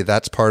ago, but hey,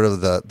 that's part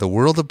of the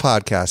world of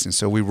podcasting,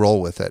 so we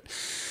roll with it.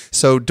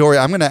 So, Dory,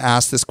 I'm going to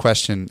ask this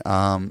question.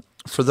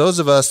 For those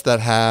of us that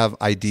have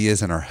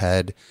ideas in our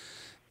head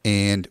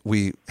and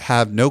we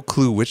have no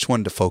clue which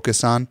one to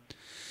focus on,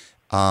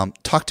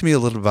 talk to me a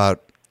little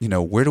about,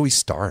 where do we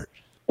start?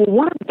 Well,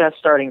 one of the best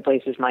starting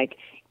places, Mike,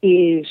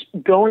 is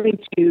going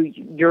to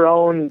your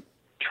own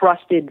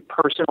trusted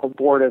personal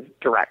board of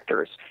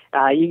directors.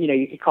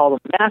 You could call them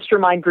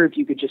mastermind group.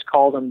 You could just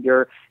call them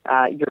your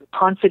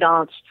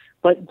confidants.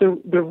 But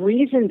the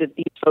reason that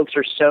these folks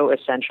are so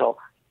essential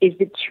is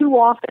that too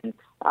often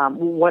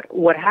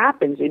what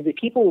happens is that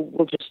people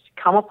will just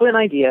come up with an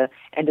idea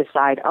and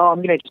decide,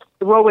 I'm going to just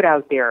throw it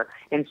out there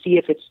and see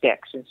if it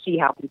sticks and see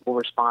how people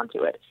respond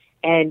to it.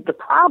 And the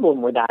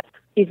problem with that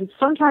is that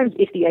sometimes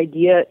if the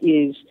idea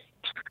is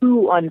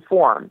too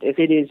unformed, if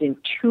it is in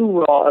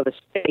too raw of a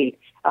state,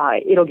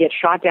 it'll get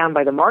shot down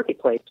by the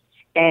marketplace,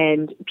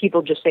 and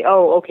people just say,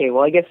 "Oh, okay,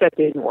 well, I guess that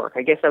didn't work.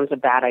 I guess that was a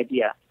bad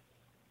idea."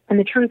 And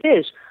the truth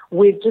is,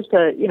 with just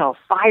a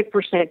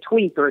 5%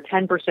 tweak or a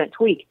 10%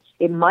 tweak,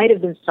 it might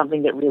have been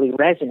something that really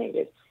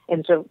resonated.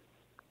 And so,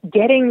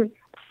 getting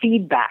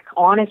feedback,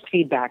 honest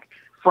feedback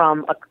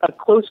from a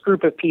close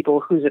group of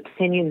people whose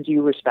opinions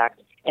you respect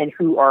and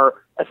who are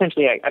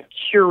essentially a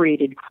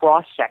curated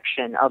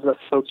cross-section of the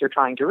folks you're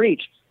trying to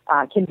reach,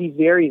 can be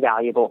very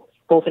valuable,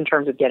 both in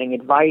terms of getting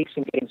advice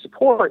and getting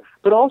support,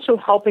 but also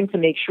helping to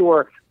make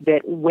sure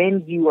that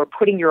when you are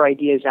putting your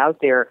ideas out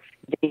there,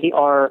 they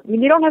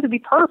don't have to be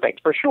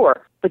perfect, for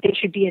sure, but they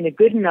should be in a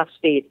good enough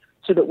state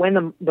so that when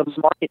the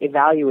market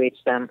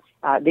evaluates them,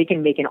 they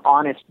can make an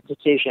honest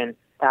decision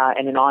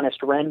and an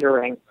honest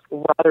rendering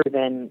rather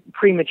than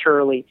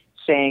prematurely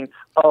saying,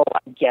 "Oh,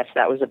 I guess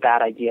that was a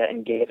bad idea,"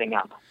 and giving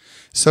up.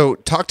 So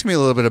talk to me a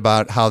little bit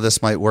about how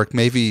this might work.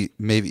 Maybe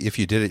if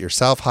you did it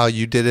yourself, how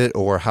you did it,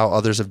 or how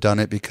others have done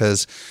it.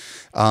 Because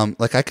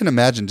I can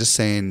imagine just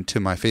saying to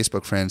my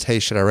Facebook friends, "Hey,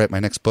 should I write my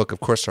next book?" Of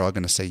course, they're all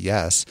going to say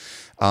yes.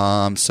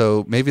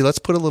 So maybe let's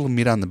put a little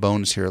meat on the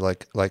bones here.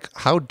 Like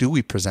how do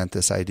we present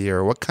this idea,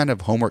 or what kind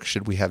of homework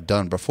should we have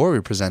done before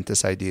we present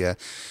this idea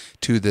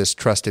to this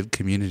trusted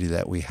community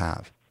that we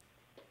have?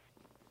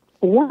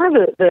 One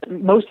of the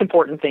most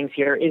important things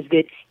here is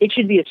that it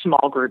should be a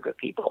small group of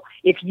people.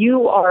 If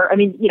you are,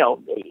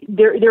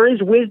 there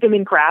is wisdom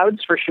in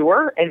crowds for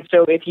sure. And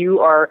so if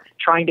you are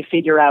trying to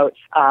figure out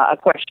a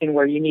question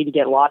where you need to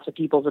get lots of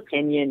people's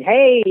opinion,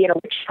 hey,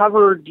 which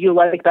cover do you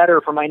like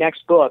better for my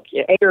next book,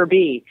 A or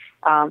B?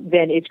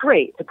 Then it's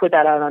great to put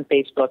that out on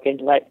Facebook and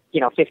let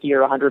 50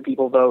 or 100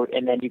 people vote,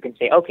 and then you can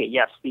say, okay,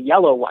 yes, the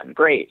yellow one,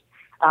 great.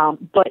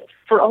 But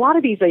for a lot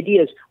of these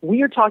ideas,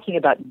 we are talking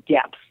about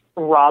depth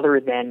rather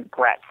than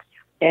breadth.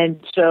 And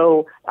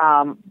so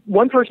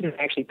one person who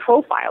actually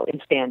profile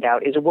and stand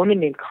out is a woman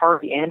named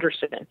Carly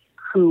Anderson,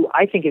 who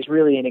I think is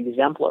really an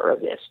exemplar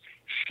of this.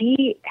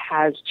 She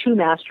has 2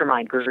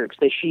 mastermind groups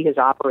that she has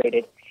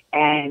operated,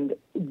 and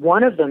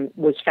one of them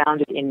was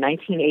founded in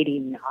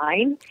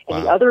 1989,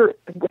 and the other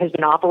has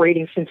been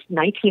operating since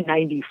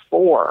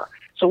 1994.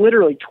 So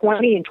literally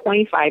 20 and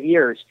 25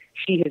 years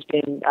she has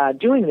been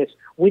doing this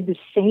with the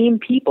same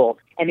people,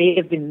 and they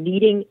have been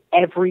meeting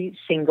every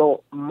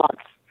single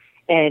month.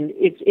 And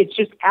it's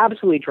just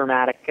absolutely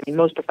dramatic. I mean,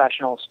 most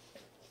professionals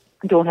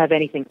don't have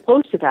anything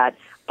close to that.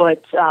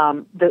 But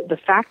the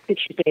fact that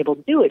she's been able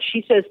to do it,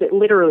 she says that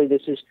literally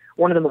this is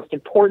one of the most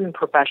important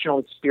professional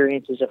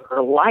experiences of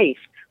her life,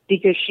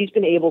 because she's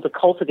been able to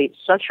cultivate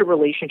such a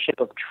relationship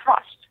of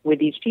trust with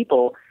these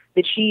people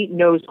that she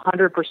knows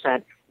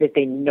 100% that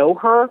they know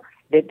her,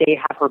 that they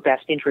have her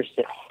best interests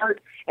at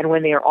heart, and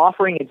when they are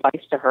offering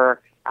advice to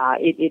her,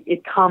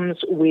 it comes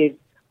with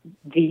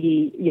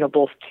the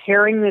both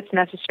caring that's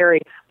necessary,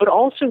 but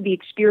also the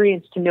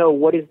experience to know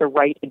what is the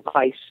right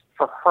advice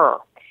for her.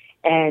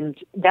 And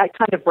that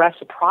kind of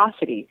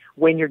reciprocity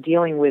when you're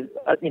dealing with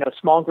a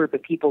small group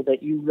of people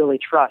that you really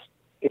trust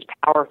is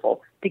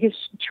powerful, because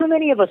too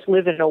many of us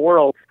live in a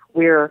world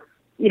where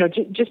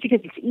just because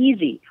it's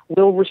easy,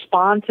 we'll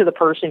respond to the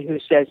person who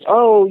says,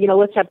 "Oh,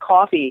 let's have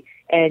coffee,"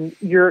 and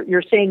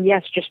you're saying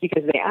yes just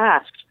because they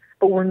asked,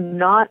 but we're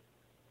not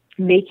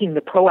making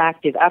the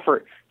proactive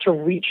effort to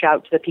reach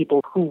out to the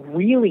people who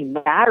really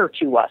matter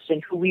to us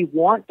and who we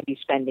want to be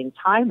spending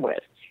time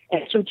with.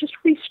 And so just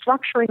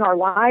restructuring our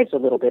lives a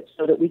little bit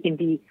so that we can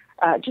be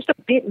just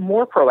a bit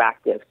more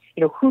proactive.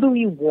 Who do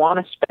you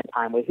want to spend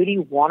time with? Who do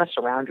you want to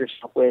surround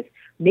yourself with?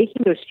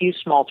 Making those few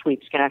small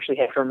tweaks can actually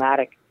have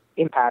dramatic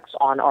impacts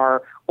on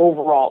our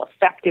overall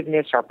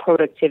effectiveness, our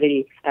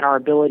productivity, and our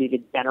ability to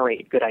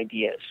generate good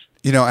ideas.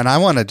 You know, and I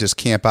want to just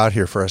camp out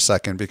here for a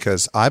second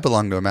because I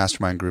belong to a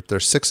mastermind group.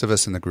 There's 6 of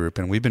us in the group,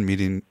 and we've been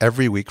meeting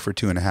every week for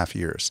 2.5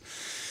 years.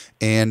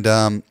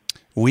 And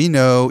we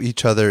know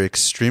each other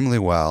extremely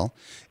well.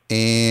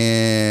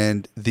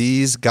 And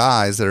these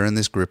guys that are in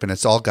this group, and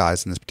it's all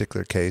guys in this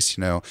particular case,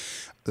 you know,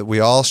 we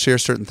all share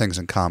certain things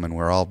in common.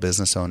 We're all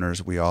business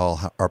owners. We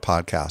all are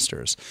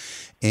podcasters.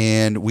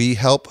 And we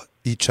help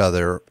each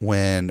other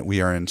when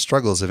we are in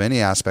struggles of any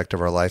aspect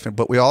of our life.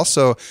 But we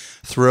also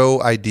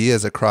throw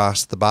ideas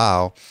across the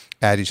bow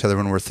at each other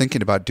when we're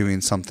thinking about doing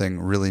something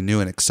really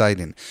new and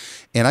exciting.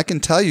 And I can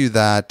tell you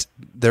that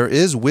there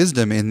is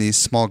wisdom in these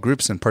small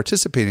groups and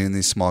participating in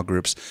these small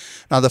groups.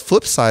 Now, the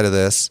flip side of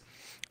this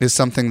is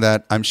something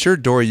that I'm sure,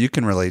 Dory, you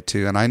can relate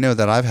to, and I know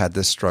that I've had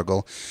this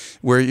struggle,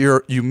 where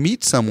you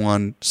meet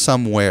someone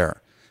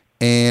somewhere,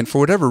 and for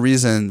whatever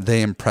reason,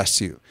 they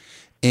impress you.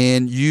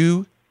 And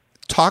you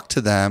talk to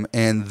them,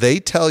 and they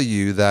tell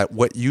you that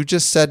what you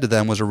just said to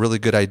them was a really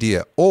good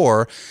idea,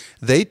 or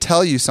they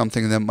tell you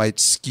something that might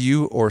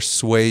skew or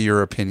sway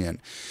your opinion.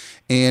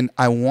 And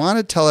I want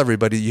to tell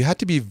everybody, you have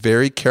to be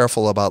very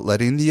careful about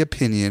letting the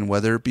opinion,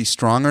 whether it be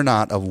strong or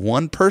not, of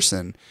one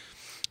person,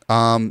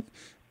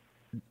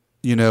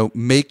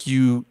 make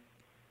you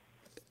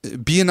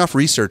be enough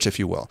research, if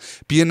you will,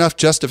 be enough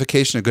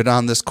justification to go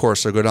down this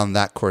course or go down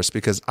that course,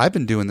 because I've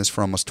been doing this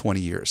for almost 20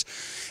 years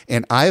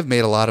and I've made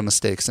a lot of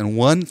mistakes. And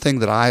one thing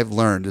that I've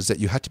learned is that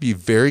you have to be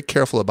very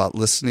careful about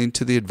listening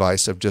to the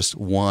advice of just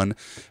one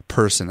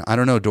person. I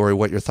don't know, Dory,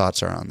 what your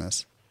thoughts are on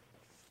this.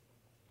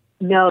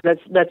 No,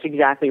 that's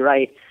exactly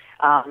right.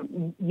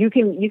 You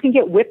can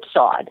get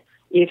whipsawed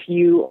if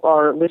you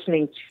are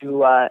listening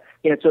to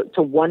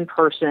one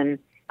person,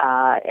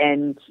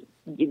 and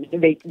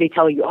they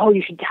tell you, oh,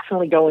 you should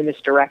definitely go in this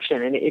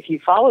direction. And if you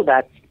follow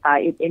that,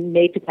 it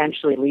may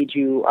potentially lead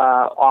you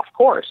off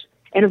course.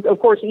 And of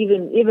course,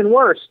 even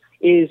worse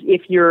is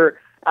if you're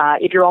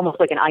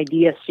almost like an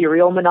idea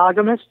serial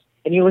monogamist,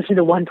 and you listen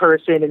to one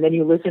person and then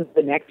you listen to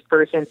the next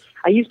person.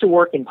 I used to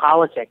work in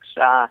politics.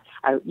 I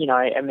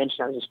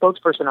mentioned I was a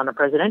spokesperson on a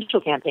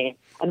presidential campaign,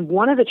 and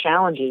one of the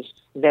challenges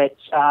that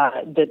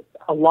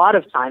a lot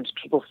of times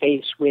people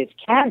face with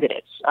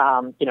candidates,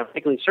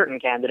 particularly certain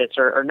candidates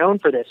are known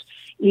for this,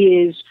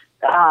 is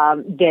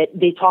that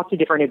they talk to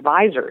different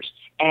advisors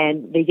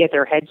and they get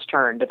their heads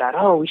turned about,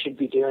 oh, we should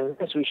be doing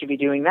this, we should be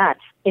doing that.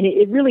 And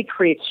it really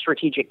creates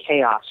strategic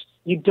chaos.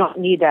 You don't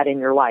need that in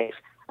your life.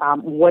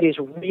 What is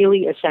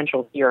really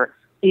essential here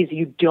is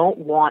you don't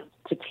want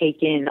to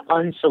take in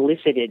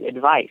unsolicited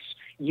advice.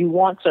 You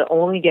want to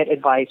only get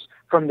advice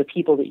from the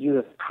people that you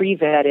have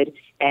pre-vetted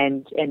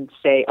and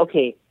say,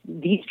 okay,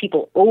 these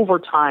people over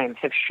time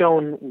have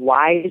shown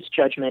wise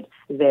judgment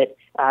that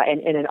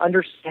and an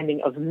understanding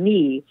of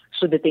me,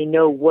 so that they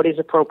know what is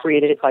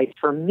appropriate advice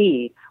for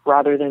me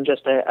rather than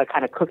just a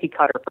kind of cookie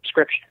cutter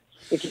prescription.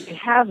 If you can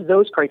have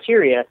those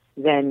criteria,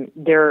 then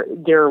their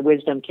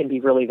wisdom can be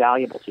really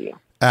valuable to you.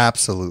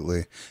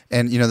 Absolutely.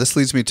 And, this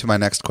leads me to my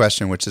next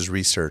question, which is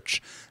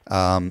research.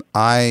 I've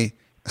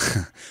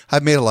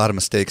made a lot of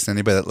mistakes.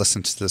 Anybody that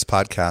listens to this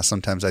podcast,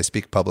 sometimes I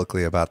speak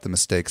publicly about the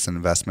mistakes and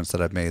investments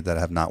that I've made that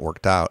have not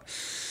worked out.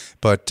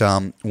 But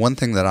one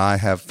thing that I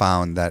have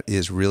found that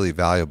is really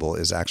valuable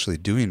is actually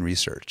doing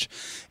research.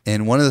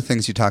 And one of the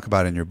things you talk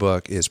about in your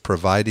book is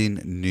providing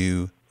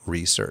new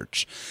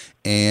research.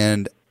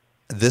 And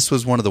this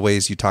was one of the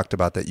ways you talked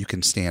about that you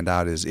can stand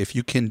out, is if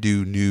you can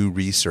do new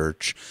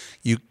research,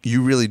 you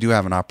really do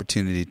have an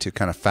opportunity to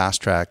kind of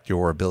fast track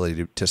your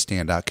ability to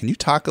stand out. Can you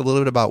talk a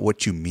little bit about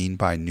what you mean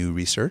by new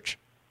research?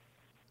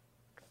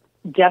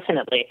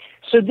 Definitely.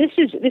 So this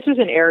is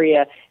an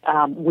area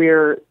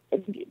where,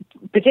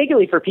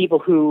 particularly for people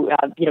who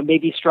may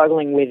be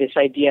struggling with this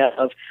idea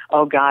of,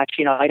 oh gosh,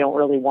 I don't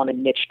really want to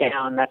niche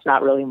down, that's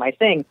not really my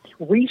thing.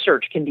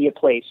 Research can be a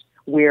place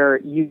where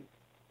you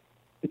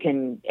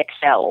can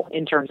excel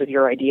in terms of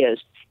your ideas.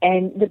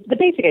 And the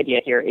basic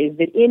idea here is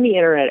that in the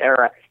internet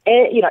era,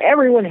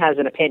 everyone has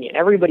an opinion.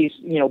 Everybody's,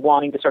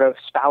 wanting to sort of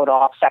spout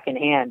off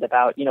secondhand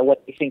about,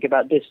 what they think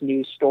about this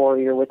news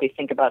story or what they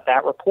think about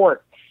that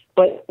report.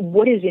 But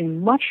what is in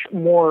much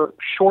more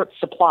short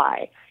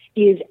supply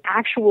is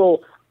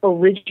actual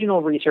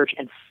original research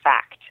and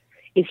fact.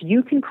 If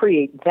you can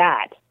create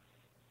that,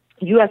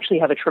 you actually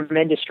have a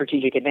tremendous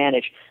strategic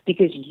advantage,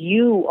 because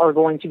you are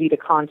going to be the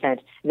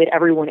content that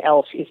everyone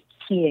else is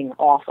keying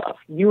off of.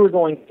 You are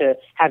going to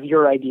have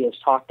your ideas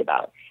talked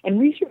about. And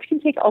research can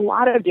take a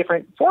lot of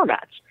different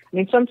formats. I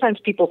mean, sometimes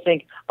people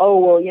think, oh,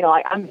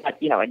 well, I'm not,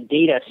 a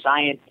data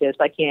scientist.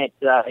 I can't,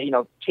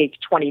 take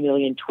 20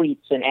 million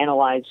tweets and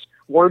analyze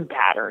word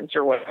patterns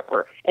or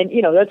whatever. And,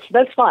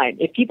 that's fine.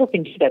 If people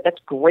can do that,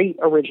 that's great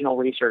original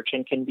research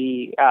and can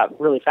be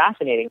really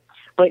fascinating.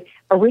 But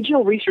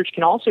original research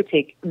can also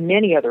take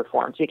many other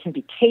forms. It can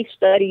be case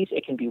studies.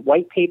 It can be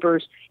white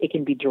papers. It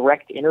can be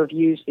direct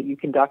interviews that you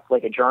conduct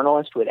like a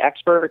journalist with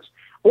experts.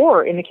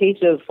 Or in the case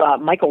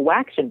of Michael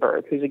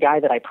Waxenberg, who's a guy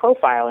that I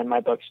profile in my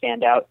book,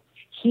 Stand Out,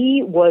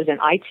 he was an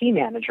IT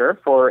manager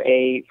for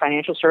a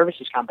financial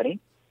services company.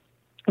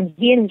 And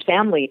he and his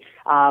family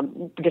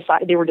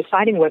they were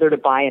deciding whether to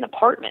buy an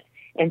apartment.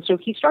 And so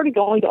he started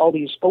going to all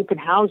these open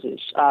houses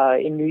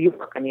in New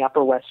York on the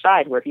Upper West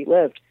Side where he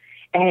lived.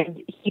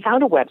 And he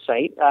found a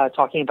website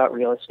talking about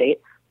real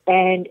estate.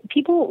 And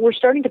people were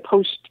starting to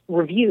post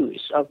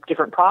reviews of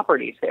different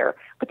properties there.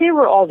 But they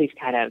were all these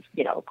kind of,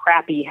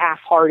 crappy,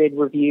 half-hearted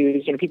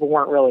reviews. People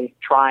weren't really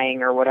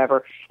trying or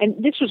whatever.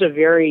 And this was a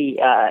very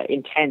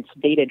intense,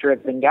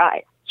 data-driven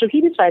guy. So he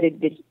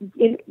decided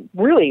that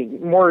really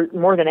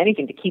more than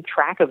anything to keep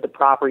track of the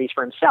properties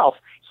for himself,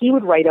 he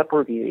would write up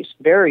reviews,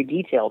 very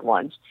detailed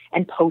ones,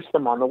 and post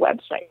them on the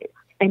website.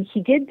 And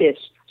he did this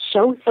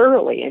so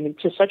thoroughly and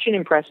to such an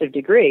impressive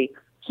degree,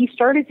 he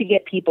started to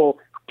get people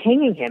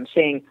pinging him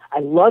saying, I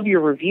love your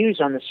reviews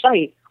on the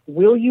site.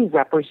 Will you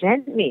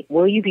represent me?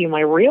 Will you be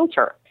my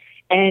realtor?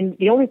 And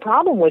the only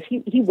problem was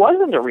he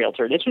wasn't a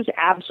realtor. This was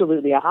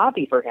absolutely a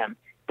hobby for him.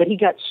 But he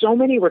got so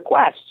many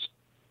requests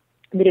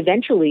that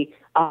eventually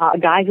a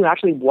guy who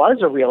actually was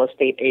a real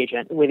estate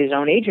agent with his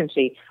own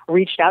agency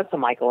reached out to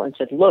Michael and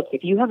said, look,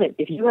 if you haven't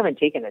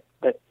taken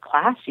the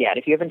class yet,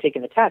 if you haven't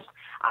taken the test,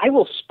 I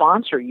will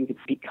sponsor you to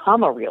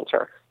become a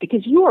realtor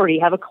because you already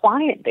have a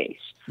client base.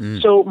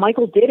 So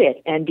Michael did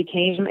it and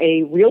became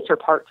a realtor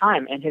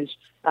part-time and has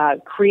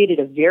created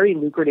a very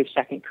lucrative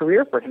second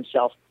career for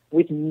himself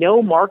with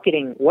no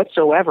marketing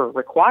whatsoever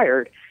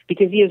required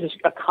because he has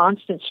a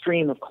constant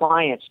stream of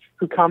clients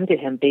who come to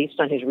him based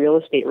on his real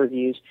estate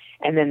reviews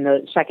and then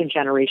the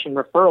second-generation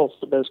referrals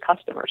to those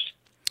customers.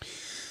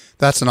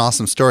 That's an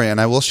awesome story.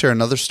 And I will share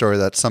another story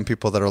that some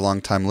people that are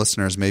longtime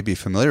listeners may be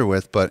familiar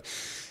with. But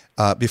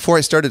before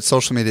I started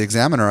Social Media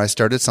Examiner, I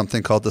started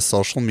something called the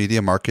Social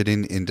Media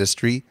Marketing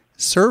Industry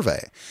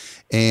Survey.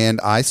 And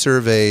I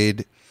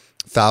surveyed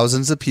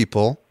thousands of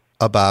people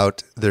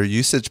about their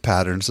usage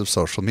patterns of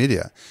social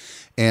media.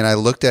 And I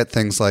looked at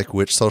things like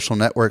which social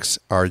networks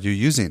are you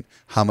using?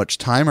 How much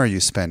time are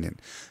you spending?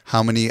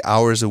 How many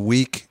hours a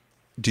week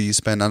do you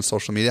spend on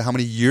social media? How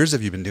many years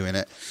have you been doing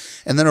it?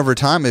 And then over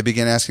time, I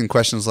began asking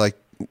questions like,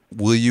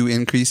 will you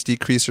increase,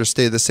 decrease, or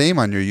stay the same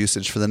on your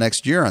usage for the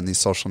next year on these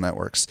social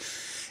networks?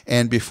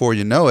 And before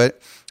you know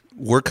it,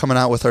 we're coming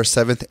out with our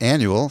 7th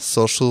annual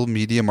Social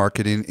Media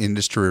Marketing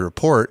Industry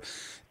Report.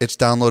 It's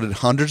downloaded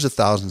hundreds of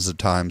thousands of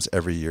times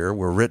every year.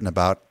 We're written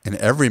about in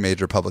every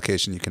major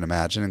publication you can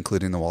imagine,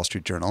 including the Wall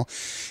Street Journal.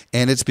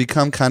 And it's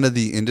become kind of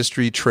the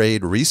industry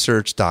trade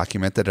research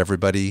document that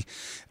everybody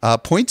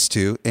points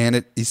to. And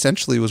it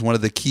essentially was one of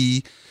the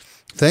key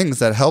things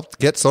that helped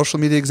get Social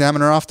Media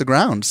Examiner off the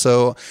ground.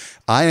 So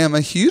I am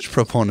a huge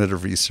proponent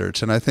of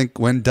research. And I think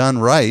when done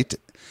right,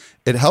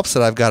 it helps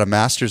that I've got a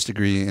master's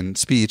degree in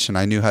speech and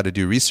I knew how to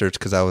do research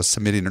because I was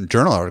submitting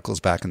journal articles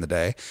back in the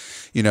day,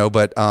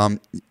 but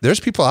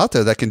there's people out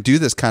there that can do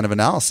this kind of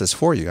analysis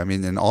for you. I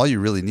mean, and all you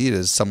really need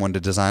is someone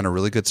to design a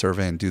really good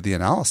survey and do the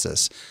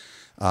analysis.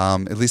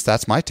 At least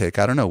that's my take.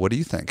 I don't know. What do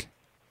you think?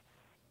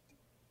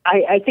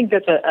 I think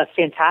that's a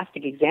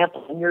fantastic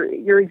example. And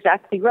you're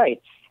exactly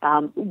right.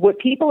 What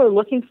people are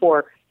looking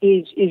for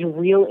is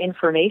real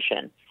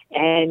information.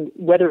 And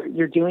whether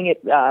you're doing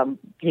it,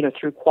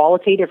 through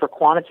qualitative or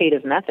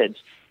quantitative methods,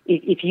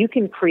 if you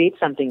can create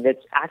something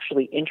that's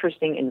actually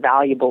interesting and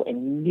valuable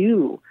and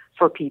new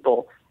for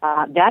people,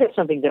 that is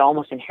something that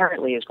almost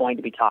inherently is going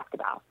to be talked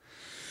about.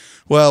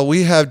 Well,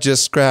 we have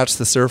just scratched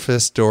the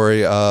surface,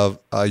 Dory, of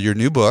your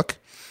new book,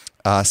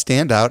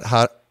 Stand Out.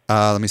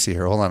 Let me see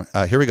here. Hold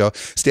on. Here we go.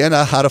 Stand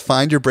Out, How to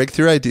Find Your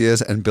Breakthrough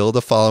Ideas and Build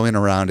a Following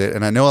Around It.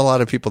 And I know a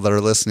lot of people that are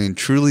listening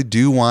truly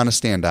do want to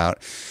stand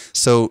out.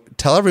 So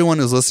tell everyone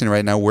who's listening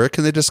right now, where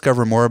can they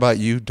discover more about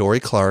you, Dory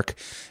Clark,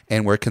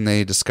 and where can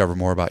they discover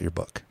more about your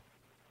book?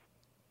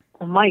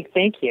 Well, Mike,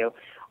 thank you.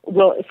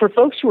 Well, for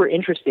folks who are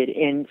interested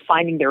in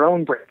finding their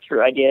own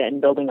breakthrough idea and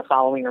building a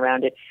following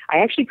around it, I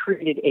actually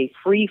created a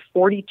free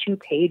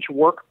 42-page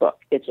workbook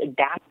that's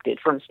adapted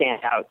from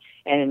Stand Out.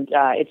 And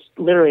it's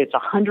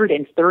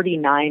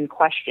 139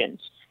 questions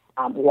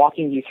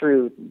walking you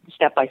through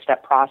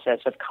step-by-step process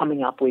of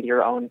coming up with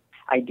your own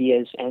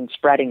ideas and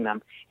spreading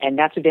them. And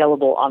that's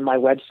available on my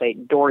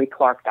website,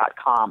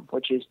 doryclark.com,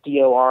 which is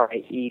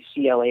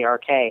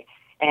DORIECLARK.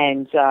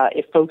 And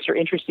if folks are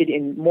interested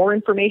in more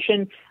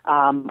information,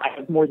 I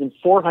have more than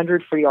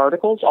 400 free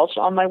articles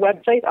also on my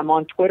website. I'm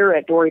on Twitter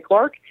at Dory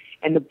Clark,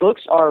 and the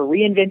books are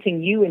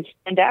Reinventing You and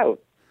Stand Out.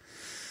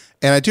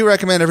 And I do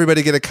recommend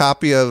everybody get a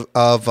copy of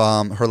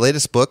her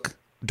latest book,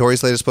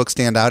 Dory's latest book,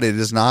 Stand Out. It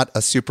is not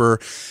a super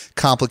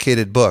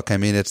complicated book. I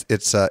mean,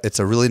 it's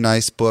a really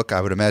nice book. I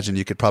would imagine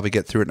you could probably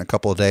get through it in a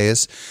couple of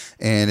days,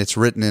 and it's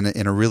written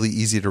in a really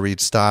easy to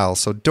read style.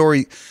 So,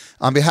 Dory,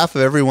 on behalf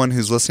of everyone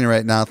who's listening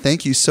right now,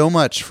 thank you so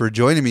much for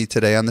joining me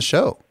today on the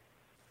show.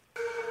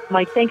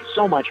 Mike, thanks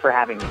so much for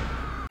having me.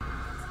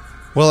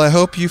 Well, I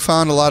hope you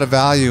found a lot of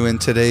value in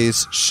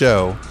today's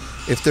show.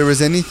 If there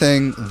was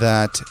anything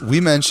that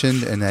we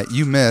mentioned and that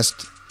you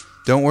missed,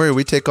 don't worry,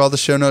 we take all the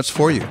show notes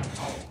for you.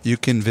 You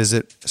can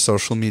visit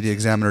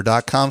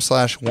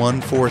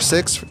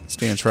socialmediaexaminer.com/146.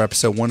 Stands for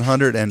episode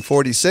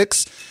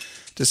 146.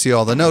 to see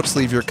all the notes,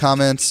 leave your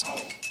comments,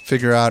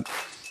 figure out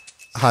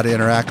how to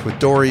interact with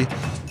Dory.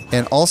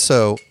 And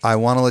also, I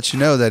want to let you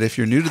know that if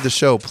you're new to the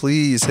show,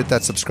 please hit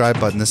that subscribe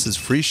button. This is a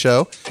free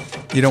show.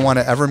 You don't want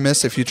to ever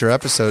miss a future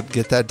episode.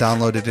 Get that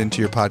downloaded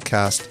into your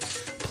podcast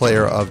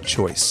player of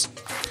choice.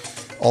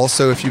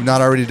 Also, if you've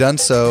not already done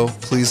so,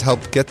 please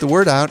help get the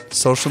word out.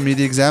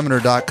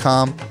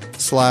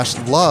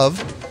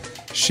 socialmediaexaminer.com/love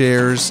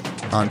shares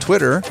on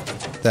Twitter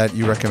that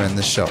you recommend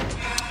this show.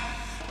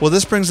 Well,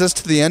 this brings us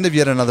to the end of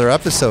yet another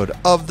episode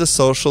of the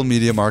Social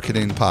Media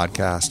Marketing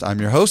Podcast.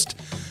 I'm your host,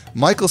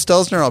 Michael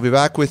Stelzner. I'll be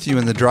back with you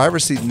in the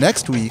driver's seat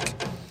next week.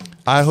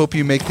 I hope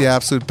you make the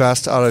absolute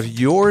best out of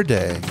your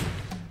day,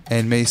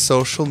 and may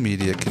social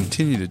media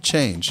continue to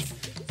change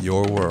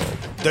your world.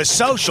 The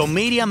Social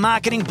Media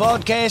Marketing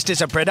Podcast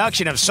is a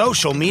production of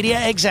Social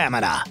Media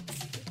Examiner.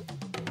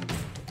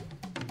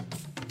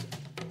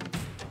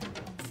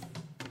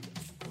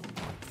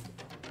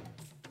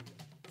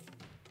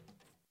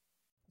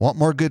 Want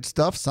more good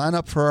stuff? Sign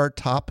up for our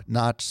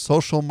top-notch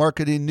social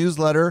marketing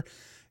newsletter.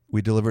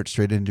 We deliver it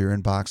straight into your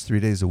inbox 3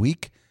 days a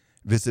week.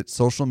 Visit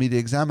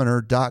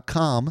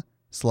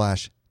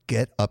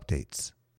socialmediaexaminer.com/get updates.